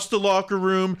 He's lost the locker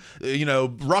room.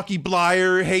 Rocky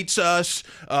Bleier hates us.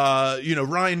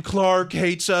 Ryan Clark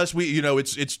hates us.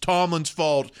 It's Tomlin's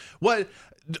fault. What?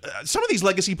 Some of these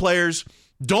legacy players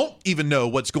don't even know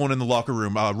what's going on in the locker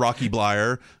room. Rocky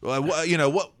Bleier,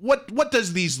 what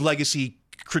does these legacy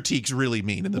critiques really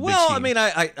mean in the big scheme? Well, I mean,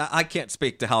 I can't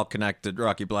speak to how connected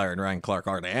Rocky Bleier and Ryan Clark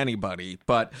are to anybody,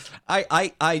 but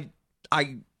I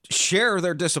share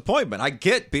their disappointment. I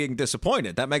get being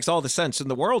disappointed. That makes all the sense in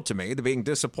the world to me, the being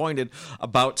disappointed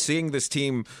about seeing this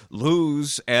team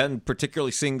lose and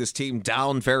particularly seeing this team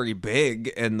down very big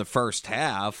in the first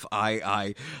half.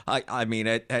 I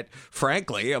mean,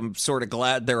 frankly, I'm sort of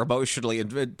glad they're emotionally,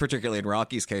 particularly in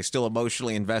Rocky's case, still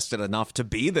emotionally invested enough to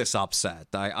be this upset.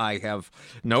 I have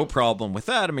no problem with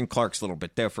that. I mean, Clark's a little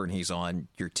bit different. He's on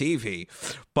your TV.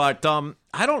 But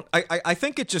I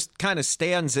think it just kind of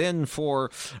stands in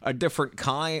for a different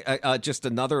kind, just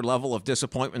another level of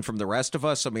disappointment from the rest of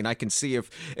us. I mean, I can see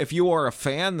if you are a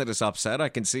fan that is upset, I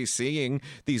can see seeing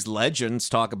these legends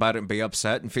talk about it and be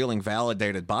upset and feeling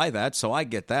validated by that. So I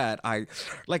get that.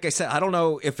 Like I said, I don't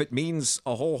know if it means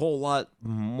a whole lot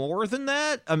more than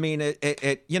that. I mean, I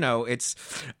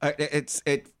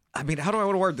mean, how do I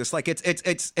want to word this? Like it's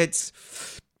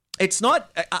not,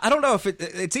 I don't know if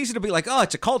it's easy to be like, oh,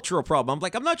 it's a cultural problem.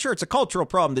 I'm not sure it's a cultural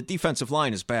problem that defensive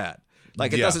line is bad.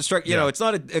 Like, it doesn't strike, it's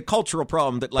not a cultural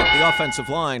problem that, like, the offensive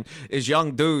line is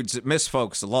young dudes that miss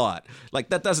folks a lot. Like,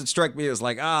 that doesn't strike me as,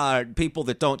 like, people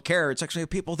that don't care. It's actually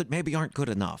people that maybe aren't good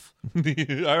enough.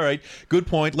 All right. Good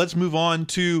point. Let's move on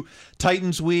to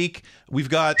Titans Week. We've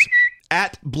got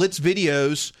at Blitz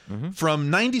Videos, from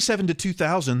 97 to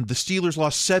 2000, the Steelers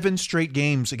lost 7 straight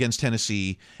games against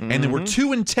Tennessee, and they were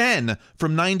 2-10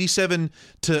 from 97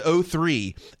 to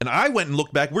 03. And I went and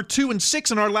looked back. We're 2-6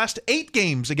 in our last 8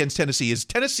 games against Tennessee. Is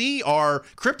Tennessee our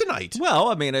kryptonite? Well,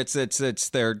 I mean, it's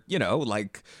their,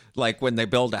 like when they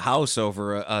build a house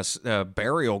over a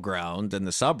burial ground in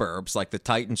the suburbs, like the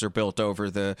Titans are built over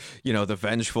the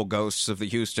vengeful ghosts of the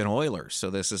Houston Oilers. So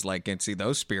this is like, see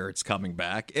those spirits coming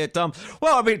back.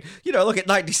 Well, I mean, look at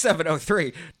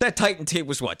 97-03. That Titan team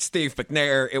was what? Steve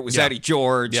McNair. It was Eddie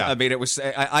George. Yeah. I mean, it was,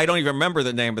 I don't even remember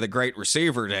the name of the great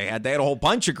receiver they had. They had a whole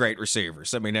bunch of great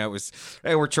receivers. I mean,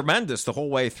 they were tremendous the whole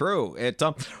way through.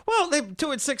 Well, they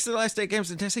 2-6 in the last 8 games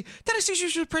in Tennessee. Tennessee's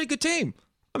usually a pretty good team.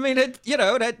 I mean,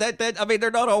 I mean, they're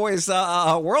not always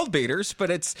world beaters, but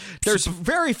there's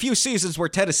very few seasons where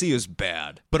Tennessee is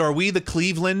bad. But are we the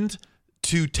Cleveland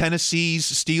to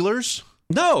Tennessee's Steelers?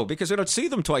 No, because we don't see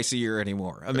them twice a year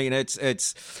anymore. I mean,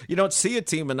 it's you don't see a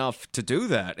team enough to do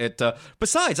that.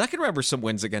 Besides, I can remember some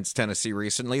wins against Tennessee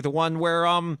recently. The one where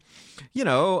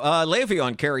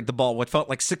Le'Veon carried the ball what felt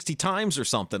like 60 times or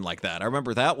something like that. I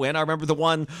remember that win. I remember the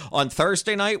one on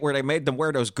Thursday night where they made them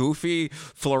wear those goofy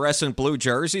fluorescent blue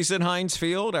jerseys in Heinz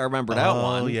Field. I remember that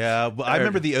one. Oh yeah, well, I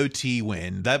remember the OT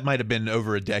win. That might have been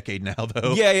over a decade now,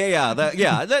 though. Yeah.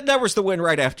 That was the win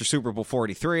right after Super Bowl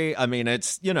 43. I mean,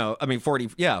 43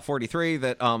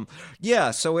 that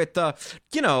so it I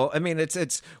mean,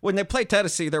 it's when they play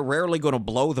Tennessee, they're rarely going to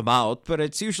blow them out, but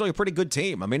it's usually a pretty good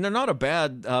team. I mean, they're not a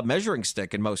bad measuring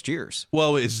stick in most years.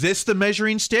 Well, is this the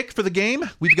measuring stick for the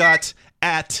game? We've got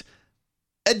at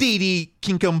Aditi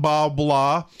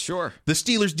Kinkambabla. Sure. The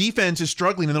Steelers defense is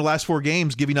struggling in the last 4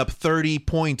 games, giving up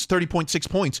 30.6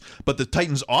 points. But the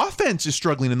Titans offense is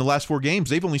struggling in the last 4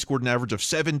 games. They've only scored an average of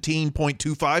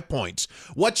 17.25 points.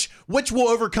 Which will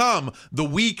overcome, the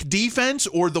weak defense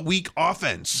or the weak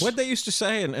offense? What they used to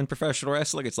say in professional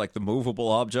wrestling, it's like the movable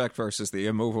object versus the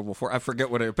immovable force. I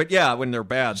forget what but yeah, when they're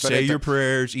bad. Say your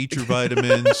prayers, eat your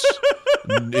vitamins.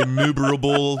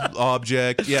 Immovable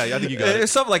object. Yeah, I think you got it.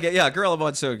 Something like it. Yeah, Gorilla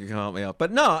Monsoon can help me out.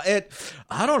 But no,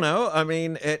 I don't know. I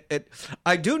mean,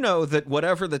 I do know that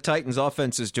whatever the Titans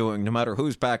offense is doing, no matter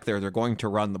who's back there, they're going to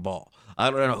run the ball.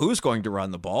 I don't know who's going to run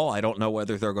the ball. I don't know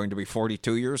whether they're going to be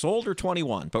 42 years old or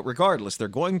 21. But regardless, they're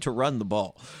going to run the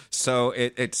ball. So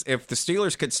it's if the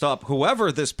Steelers could stop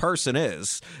whoever this person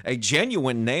is, a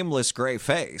genuine nameless gray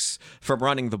face, from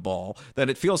running the ball, then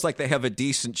it feels like they have a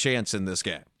decent chance in this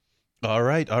game. All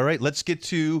right. Let's get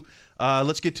to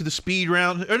Let's get to the speed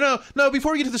round. Or no.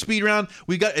 Before we get to the speed round,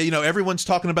 we got everyone's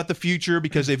talking about the future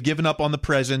because they've given up on the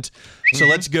present. So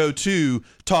let's go to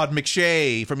Todd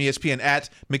McShay from ESPN at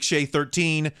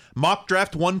McShay13. Mock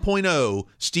draft 1.0.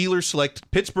 Steelers select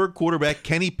Pittsburgh quarterback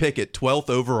Kenny Pickett, 12th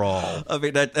overall. I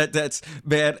mean that's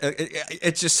man.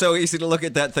 It's just so easy to look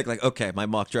at that and think like, okay, my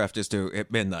mock draft is due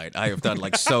at midnight. I have done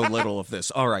like so little of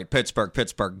this. All right, Pittsburgh,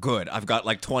 good. I've got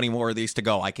like 20 more of these to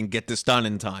go. I can get this done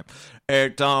in time.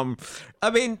 I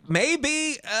mean,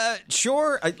 maybe,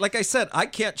 sure. Like I said, I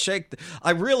can't shake.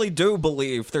 I really do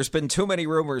believe there's been too many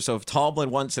rumors of Tomlin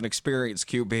wants an experienced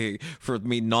QB for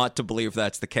me not to believe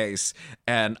that's the case.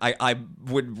 And I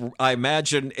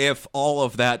imagine if all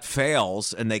of that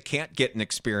fails and they can't get an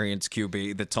experienced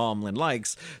QB that Tomlin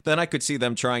likes, then I could see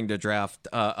them trying to draft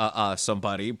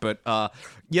somebody. But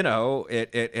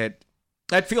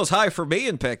that feels high for me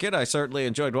in Pickett. I certainly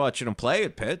enjoyed watching him play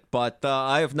at Pitt, but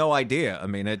I have no idea. I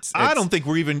mean, I don't think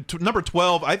we're even number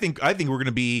 12. I think we're going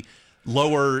to be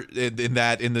lower in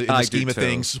the scheme of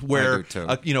things, where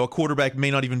a quarterback may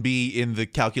not even be in the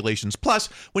calculations. Plus,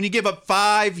 when you give up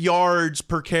 5 yards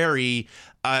per carry,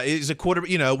 is a quarter.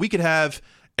 We could have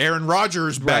Aaron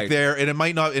Rodgers back there, and it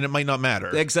might not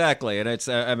matter. Exactly, and it's.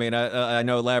 I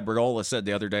know Labriola said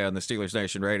the other day on the Steelers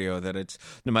Nation radio that it's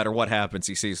no matter what happens,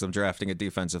 he sees them drafting a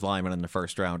defensive lineman in the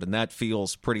first round, and that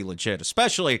feels pretty legit,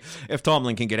 especially if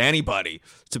Tomlin can get anybody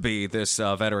to be this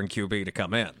veteran QB to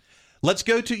come in. Let's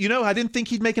go to, I didn't think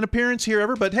he'd make an appearance here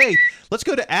ever, but hey, let's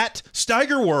go to at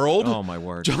Steigerwald. Oh, my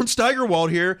word. John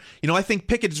Steigerwald here. I think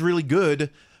Pickett is really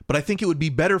good, but I think it would be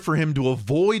better for him to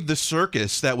avoid the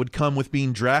circus that would come with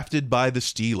being drafted by the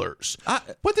Steelers.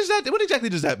 What exactly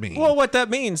does that mean? Well, what that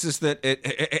means is that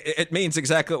it means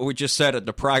exactly what we just said in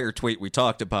the prior tweet we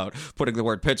talked about, putting the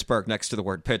word Pittsburgh next to the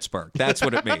word Pittsburgh. That's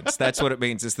what it means. That's what it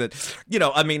means is that,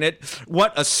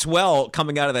 what a swell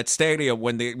coming out of that stadium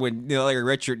when Larry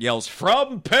Richard yells,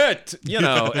 "From Pitt!"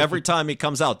 Every time he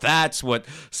comes out. That's what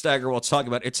Steigerwald's talking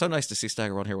about. It's so nice to see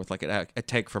Steigerwald here with like a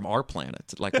take from our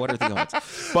planet. Like, what are the odds?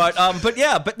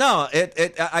 But no,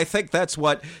 I think that's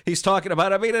what he's talking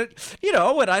about. I mean, and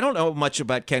I don't know much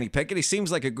about Kenny Pickett. He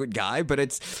seems like a good guy, but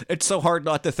it's so hard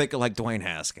not to think of like Dwayne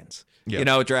Haskins.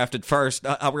 Yeah. Drafted first,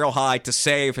 real high to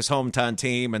save his hometown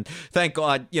team, and thank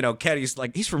God, Kenny's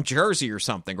like he's from Jersey or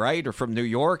something, right, or from New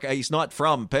York. He's not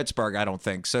from Pittsburgh, I don't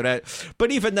think.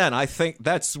 But even then, I think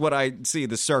that's what I see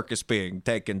the circus being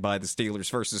taken by the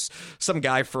Steelers versus some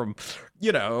guy from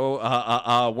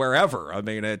wherever. I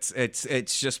mean, it's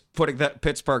just putting that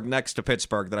Pittsburgh next to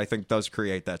Pittsburgh that I think does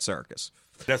create that circus.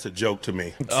 That's a joke to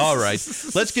me. All right,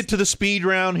 let's get to the speed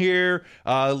round here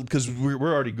because we're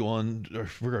already going.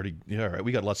 We're already all right.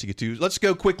 We got lots to get to. Let's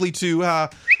go quickly to.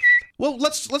 Well,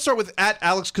 let's start with at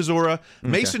Alex Kozora.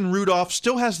 Mason Rudolph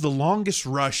still has the longest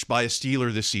rush by a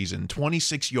Steeler this season,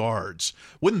 26 yards.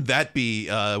 Wouldn't that be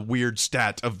a weird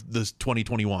stat of this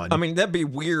 2021? I mean, that'd be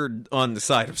weird on the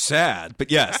side of sad, but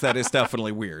yes, that is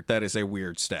definitely weird. That is a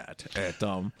weird stat.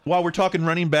 While we're talking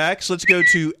running backs, let's go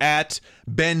to at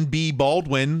Ben B.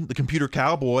 Baldwin, the computer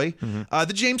cowboy.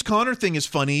 The James Conner thing is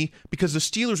funny because the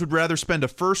Steelers would rather spend a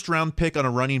first-round pick on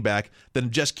a running back than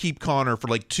just keep Conner for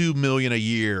like $2 million a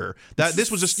year.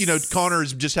 This was just, Conner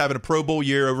is just having a Pro Bowl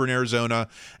year over in Arizona,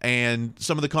 and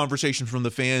some of the conversation from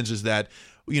the fans is that,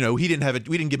 we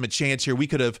didn't give him a chance here. We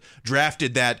could have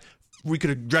drafted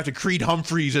Creed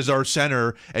Humphreys as our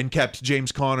center and kept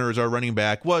James Conner as our running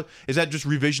back. What is that? Just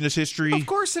revisionist history? Of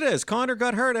course it is. Conner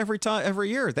got hurt every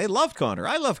year. They loved Conner.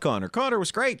 I love Conner. Conner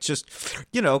was great. Just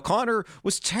Conner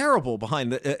was terrible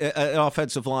behind an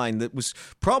offensive line that was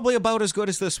probably about as good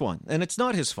as this one. And it's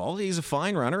not his fault. He's a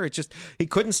fine runner. It's just he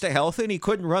couldn't stay healthy and he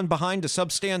couldn't run behind a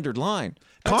substandard line.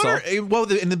 Conner,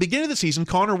 in the beginning of the season,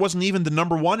 Conner wasn't even the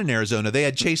number one in Arizona. They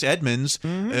had Chase Edmonds,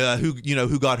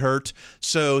 who got hurt.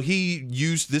 So he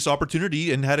used this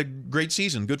opportunity and had a great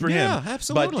season. Good for him. Yeah,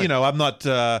 absolutely. But I'm not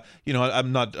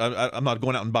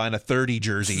going out and buying a 30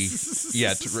 jersey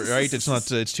yet. Right?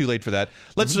 It's too late for that.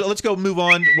 Let's go move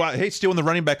on. Hey, still in the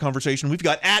running back conversation, we've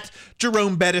got at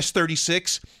Jerome Bettis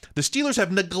 36. The Steelers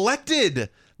have neglected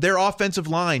their offensive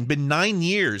line. Been 9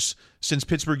 years since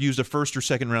Pittsburgh used a first or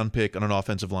second round pick on an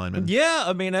offensive lineman. Yeah,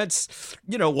 I mean, that's,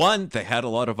 one, they had a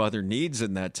lot of other needs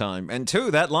in that time. And two,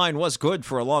 that line was good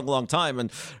for a long, long time.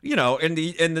 And, in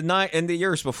the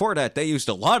years before that, they used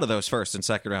a lot of those first and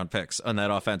second round picks on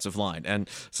that offensive line. And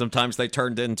sometimes they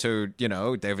turned into,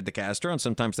 David DeCastro, and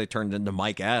sometimes they turned into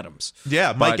Mike Adams.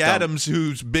 Yeah, Mike Adams,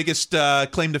 whose biggest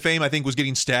claim to fame, I think, was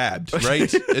getting stabbed,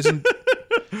 right?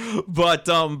 But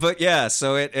yeah,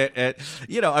 so it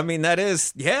I mean, that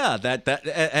is, that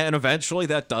and eventually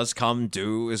that does come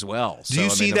due as well. Do you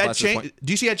see that change?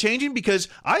 Do you see that changing? Because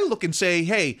I look and say,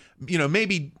 hey,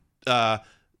 maybe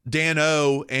Dan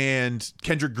O and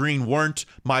Kendrick Green weren't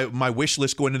my wish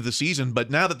list going into the season,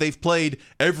 but now that they've played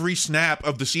every snap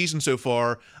of the season so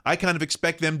far, I kind of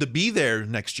expect them to be there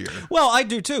next year. Well, I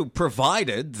do too,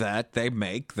 provided that they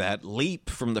make that leap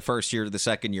from the first year to the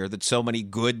second year that so many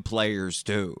good players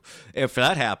do. If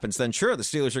that happens, then sure, the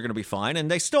Steelers are going to be fine, and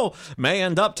they still may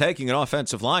end up taking an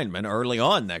offensive lineman early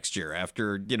on next year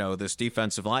after, this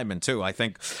defensive lineman too. I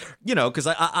think, because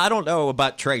I don't know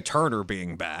about Trey Turner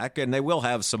being back, and they will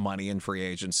have some money in free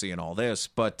agency and all this,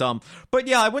 but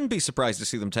yeah, I wouldn't be surprised to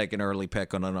see them take an early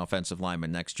pick on an offensive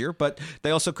lineman next year, but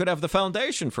they also could have the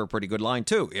foundation for a pretty good line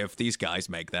too if these guys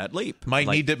make that leap.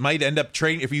 Might end up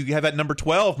trading, if you have that number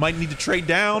 12, might need to trade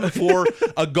down for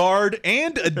a guard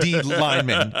and a D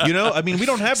lineman. I mean, we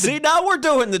don't have See, now we're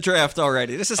doing the draft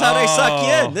already. This is how they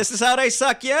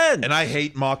suck you in. And I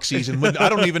hate mock season. I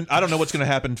don't know what's going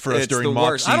to happen for us during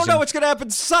mock season. I don't know what's going to happen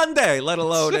Sunday, let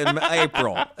alone in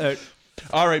April.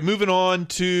 All right, moving on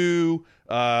to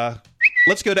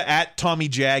let's go to @Tommy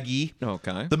Jaggy.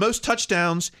 Okay. The most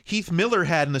touchdowns Heath Miller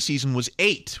had in the season was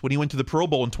 8 when he went to the Pro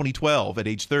Bowl in 2012 at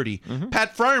age 30. Mm-hmm.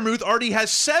 Pat Freiermuth already has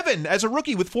 7 as a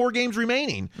rookie with 4 games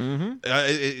remaining.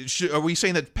 Mm-hmm. Are we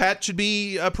saying that Pat should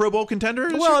be a Pro Bowl contender?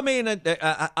 Well, I mean,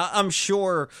 I'm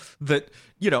sure that.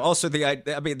 Also the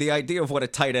idea of what a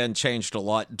tight end changed a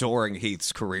lot during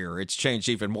Heath's career. It's changed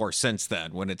even more since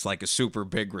then when it's like a super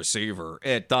big receiver.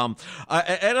 And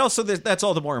also that's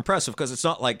all the more impressive because it's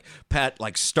not like Pat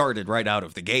started right out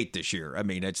of the gate this year. I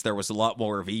mean, there was a lot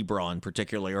more of Ebron,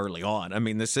 particularly early on. I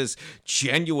mean, this is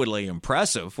genuinely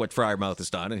impressive what Freiermuth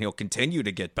has done, and he'll continue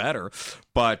to get better.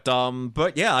 But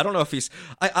yeah, I don't know if he's.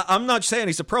 I'm not saying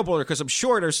he's a Pro Bowler because I'm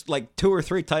sure there's 2 or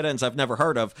 3 tight ends I've never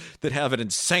heard of that have an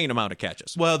insane amount of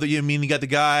catches. Well, you got the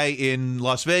guy in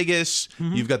Las Vegas.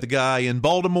 Mm-hmm. You've got the guy in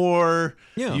Baltimore.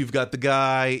 Yeah. You've got the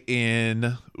guy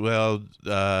in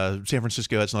San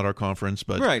Francisco. That's not our conference,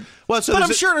 but right. Well, so but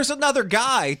I'm sure there's another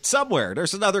guy somewhere.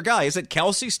 There's another guy. Is it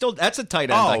Kelsey still? That's a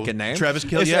tight end I can name. Travis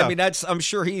Kelce. Yeah. I mean, I'm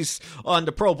sure he's on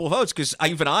the Pro Bowl votes because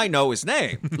even I know his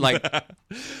name.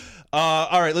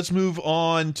 All right, let's move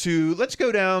on to. Let's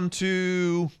go down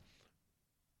to.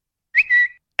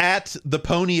 At the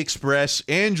Pony Express,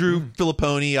 Andrew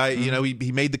Filipponi,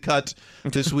 he made the cut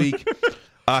this week.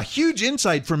 Huge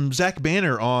insight from Zach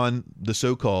Banner on the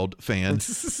so-called fan.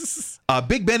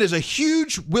 Big Ben is a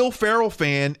huge Will Ferrell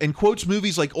fan and quotes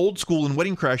movies like Old School and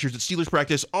Wedding Crashers at Steelers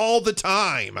practice all the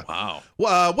time. Wow.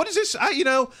 What is this?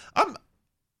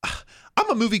 I'm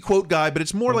a movie quote guy, but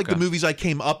it's more like the movies I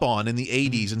came up on in the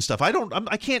 80s and stuff. I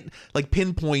can't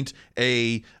pinpoint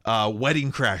a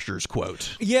Wedding Crashers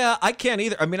quote. Yeah, I can't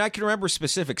either. I mean, I can remember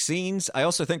specific scenes. I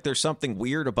also think there's something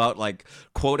weird about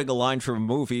quoting a line from a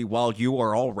movie while you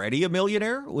are already a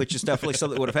millionaire, which is definitely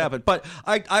something that would have happened. But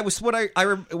when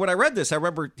I read this, I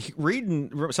remember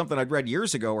reading something I'd read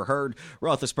years ago or heard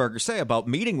Roethlisberger say about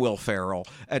meeting Will Ferrell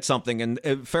at something, and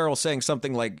Ferrell saying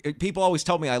something like, "People always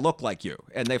tell me I look like you,"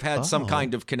 and they've had some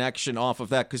kind of connection off of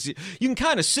that because you can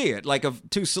kind of see it, of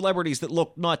 2 celebrities that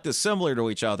look not dissimilar to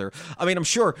each other. I mean, I'm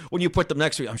sure when you put them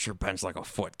next to each, I'm sure Ben's a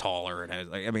foot taller and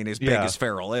as big as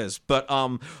Ferrell is, but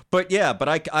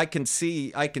I can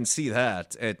see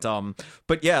that.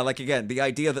 But yeah, again, the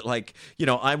idea that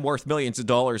I'm worth millions of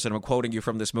dollars and I'm quoting you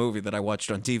from this movie that I watched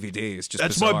on DVD is just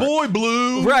that's bizarre. My boy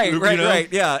Blue,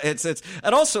 right. Yeah, it's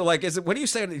and also is it? What do you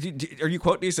say? Are you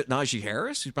quoting these at Najee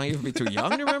Harris? You might even be too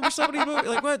young to remember somebody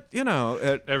what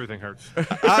everything hurts.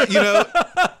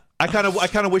 I kind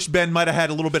of wish Ben might have had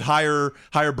a little bit higher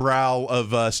brow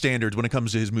of standards when it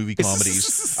comes to his movie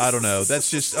comedies. I don't know. That's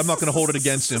just, I'm not going to hold it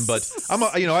against him, but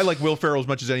I like Will Ferrell as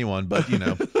much as anyone, but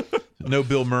no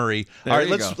Bill Murray. All right,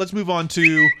 let's move on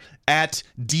to at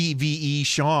DVE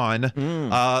Sean.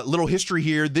 Little history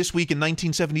here. This week in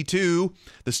 1972,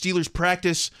 the Steelers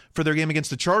practice for their game against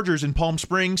the Chargers in Palm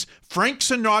Springs. Frank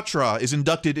Sinatra is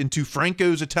inducted into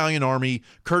Franco's Italian Army,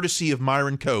 courtesy of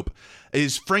Myron Cope.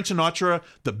 Is Frank Sinatra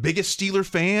the biggest Steeler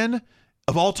fan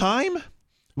of all time?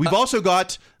 We've also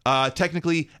got,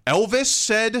 technically, Elvis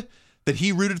said that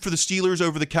he rooted for the Steelers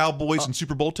over the Cowboys in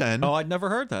Super Bowl X. Oh, I'd never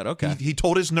heard that. Okay. He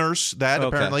told his nurse that,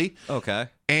 apparently. Okay.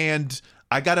 And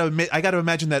I gotta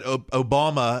imagine that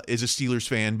Obama is a Steelers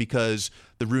fan because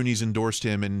the Rooneys endorsed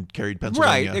him and carried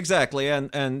Pennsylvania. Right, exactly,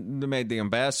 and they made the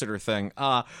ambassador thing.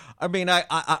 I mean,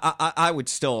 I would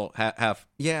still have.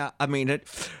 Yeah, I mean it.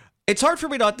 It's hard for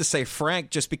me not to say Frank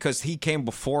just because he came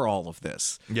before all of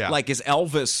this. Yeah. Like, is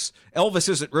Elvis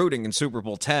isn't rooting in Super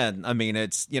Bowl 10. I mean,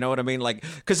 it's, you know what I mean? Like,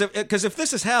 because if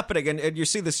this is happening and you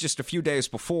see this just a few days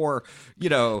before, you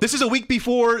know. This is a week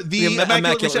before the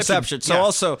Immaculate Reception. So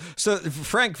so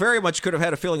Frank very much could have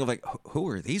had a feeling of like, who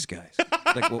are these guys?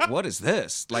 Like, what is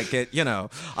this? Like, you know.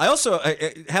 I also,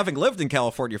 having lived in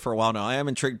California for a while now, I am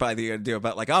intrigued by the idea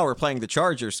about like, oh, we're playing the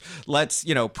Chargers. Let's,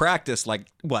 you know, practice like,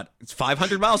 what, it's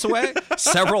 500 miles away?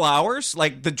 Several hours?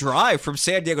 Like, the drive from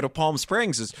San Diego to Palm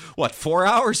Springs is, what, 4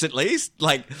 hours at least?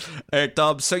 Like, I'm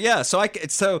going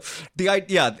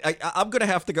to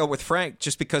have to go with Frank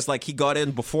just because, like, he got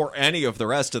in before any of the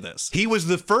rest of this. He was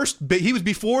he was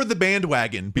before the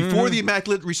bandwagon, before the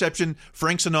Immaculate Reception.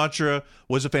 Frank Sinatra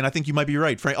was a fan. I think you might be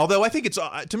right, Frank. Although I think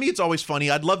to me, it's always funny.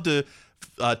 I'd love to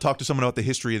talk to someone about the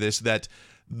history of this, that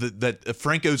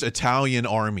Franco's Italian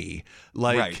army,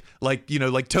 like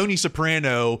Tony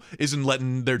Soprano isn't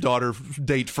letting their daughter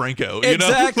date Franco. You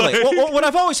Exactly. know? Well, what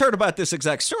I've always heard about this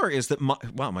exact story is that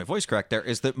my voice cracked there,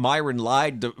 is that Myron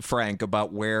lied to Frank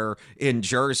about where in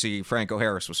Jersey Franco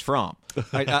Harris was from.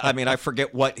 I mean, I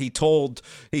forget what he told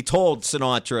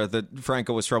Sinatra that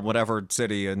Franco was from whatever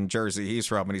city in Jersey he's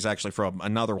from, and he's actually from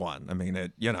another one. I mean,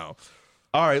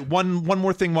 All right, one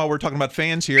more thing while we're talking about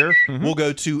fans here. Mm-hmm. We'll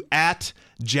go to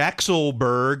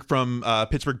 @Jaxelberg from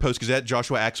Pittsburgh Post-Gazette.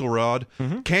 Joshua Axelrod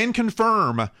can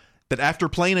confirm that after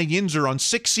playing a Yinzer on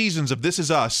 6 seasons of This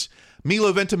Is Us,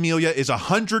 Milo Ventimiglia is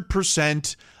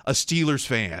 100% a Steelers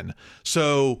fan.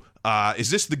 So is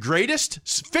this the greatest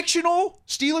fictional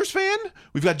Steelers fan?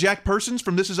 We've got Jack Persons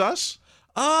from This Is Us.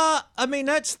 I mean,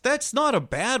 that's not a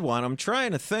bad one. I'm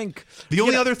trying to think. The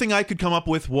only other thing I could come up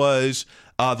with was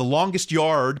The Longest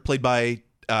Yard, played by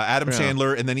Adam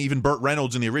Sandler, and then even Burt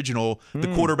Reynolds in the original.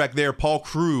 The quarterback there, Paul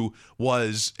Crewe,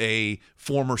 was a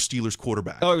former Steelers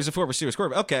quarterback. Oh, he was a former Steelers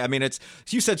quarterback. Okay, I mean,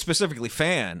 you said specifically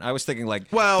fan. I was thinking like...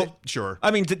 Well, sure. I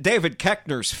mean, David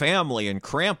Koechner's family and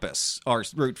Krampus are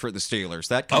root for the Steelers.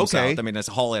 That comes out. I mean, it's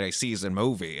a holiday season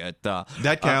movie.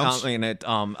 That counts. I mean,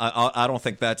 I don't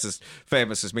think that's as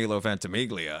famous as Milo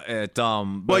Ventimiglia.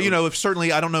 Well, you know,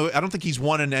 certainly, I don't think he's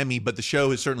won an Emmy, but the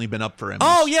show has certainly been up for Emmys.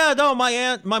 Oh, yeah, no,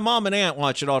 my mom and aunt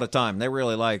watch it all the time. They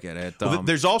really like it.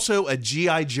 There's also a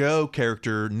G.I. Joe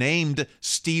character named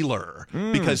Steeler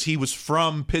because he was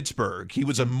from Pittsburgh. He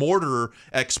was a mortar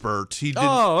expert. He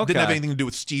didn't have anything to do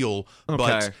with steel,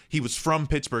 but he was from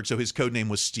Pittsburgh, so his code name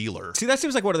was Steeler. See, that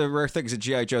seems like one of the rare things at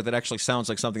G.I. Joe that actually sounds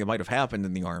like something that might have happened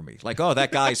in the Army. Like, oh,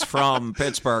 that guy's from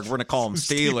Pittsburgh. We're going to call him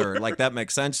Steeler. Like, that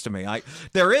makes sense to me.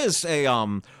 There is a,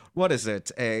 what is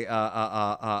it?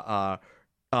 The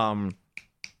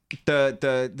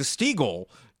Stiegel.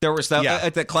 There was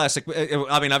that classic.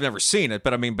 I mean, I've never seen it,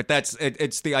 but that's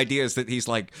it's the idea is that he's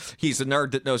a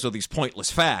nerd that knows all these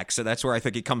pointless facts, and that's where I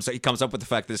think he comes up with the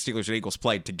fact that the Steelers and Eagles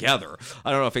played together.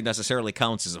 I don't know if he necessarily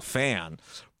counts as a fan.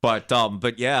 But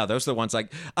yeah, those are the ones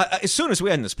like as soon as we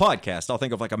end this podcast, I'll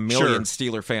think of like a million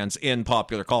Steeler fans in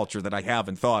popular culture that I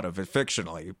haven't thought of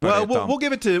fictionally. But we'll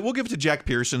give it to Jack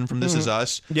Pearson from This Is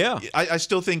Us. Yeah, I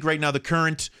still think right now the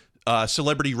current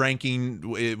celebrity ranking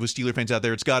with Steeler fans out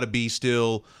there, it's got to be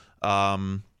still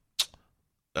Mike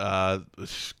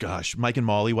and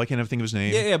Molly. Why can't I think of his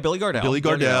name? Yeah, Billy Gardell. Billy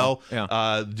Gardell.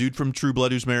 Yeah. Dude from True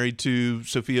Blood who's married to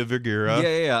Sofia Vergara.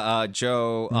 Yeah.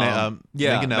 Joe.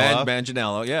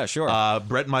 Manganiello. Yeah, sure.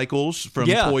 Bret Michaels from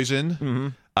Poison. Mm-hmm.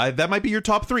 That might be your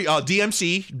top 3.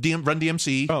 DMC, Run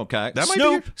DMC. Okay. That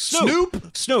might be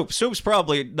Snoop. Snoop's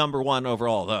probably number 1 over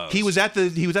all those. He was at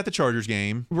the Chargers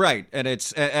game. Right. And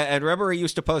and remember he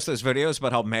used to post those videos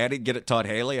about how mad he'd get at Todd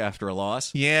Haley after a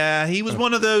loss? Yeah, he was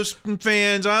one of those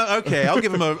fans. Okay, I'll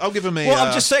give him a Well,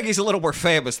 I'm just saying he's a little more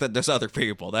famous than those other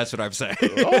people. That's what I'm saying.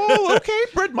 Oh, okay.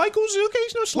 Bret Michaels, okay,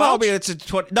 he's no slouch. Well, I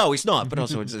mean, no, he's not, but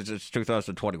also it's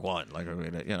 2021. Like, I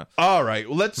mean, you know. All right.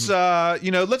 Well, let's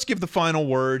give the final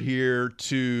word here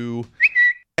to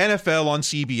NFL on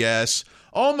CBS.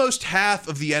 Almost half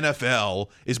of the NFL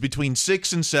is between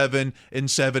 6-7 and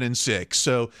 7-6.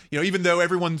 So, even though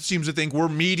everyone seems to think we're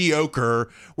mediocre,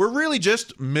 we're really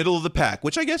just middle of the pack,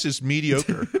 which I guess is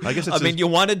mediocre. I guess you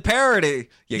wanted parity.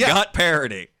 You got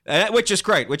parity. Which is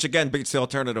great, which again beats the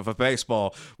alternative of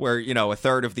baseball, where, a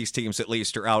third of these teams at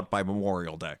least are out by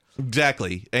Memorial Day.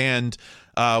 Exactly. And,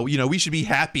 we should be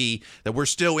happy that we're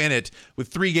still in it with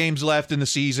 3 games left in the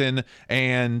season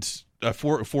and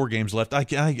 4 games left.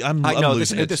 I'm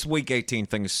losing it. This week 18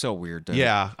 thing is so weird.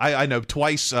 Yeah, I know.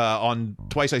 Twice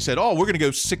I said, "Oh, we're gonna go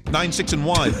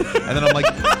 9-6-1," and then I'm like,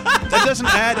 that doesn't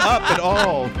add up at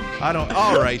all. I don't.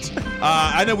 All right.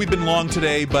 I know we've been long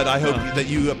today, but I hope that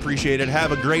you appreciate it.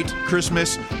 Have a great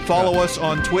Christmas. Follow us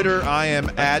on Twitter. I am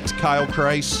 @Kyle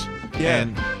Kreis. Yeah.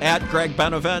 And at Greg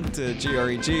Benevent,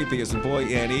 Greg, B as in boy,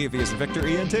 E-N-E, V as in Victor,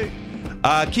 E-N-T.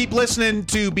 keep listening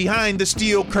to Behind the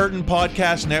Steel Curtain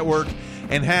Podcast Network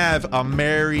and have a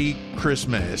Merry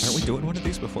Christmas. Aren't we doing one of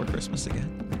these before Christmas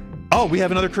again? Oh, we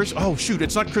have another Christmas. Oh, shoot,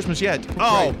 it's not Christmas yet.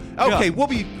 Oh, right. okay,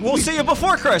 yeah. We'll see you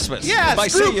before Christmas. Yeah, By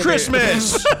screw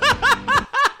Christmas.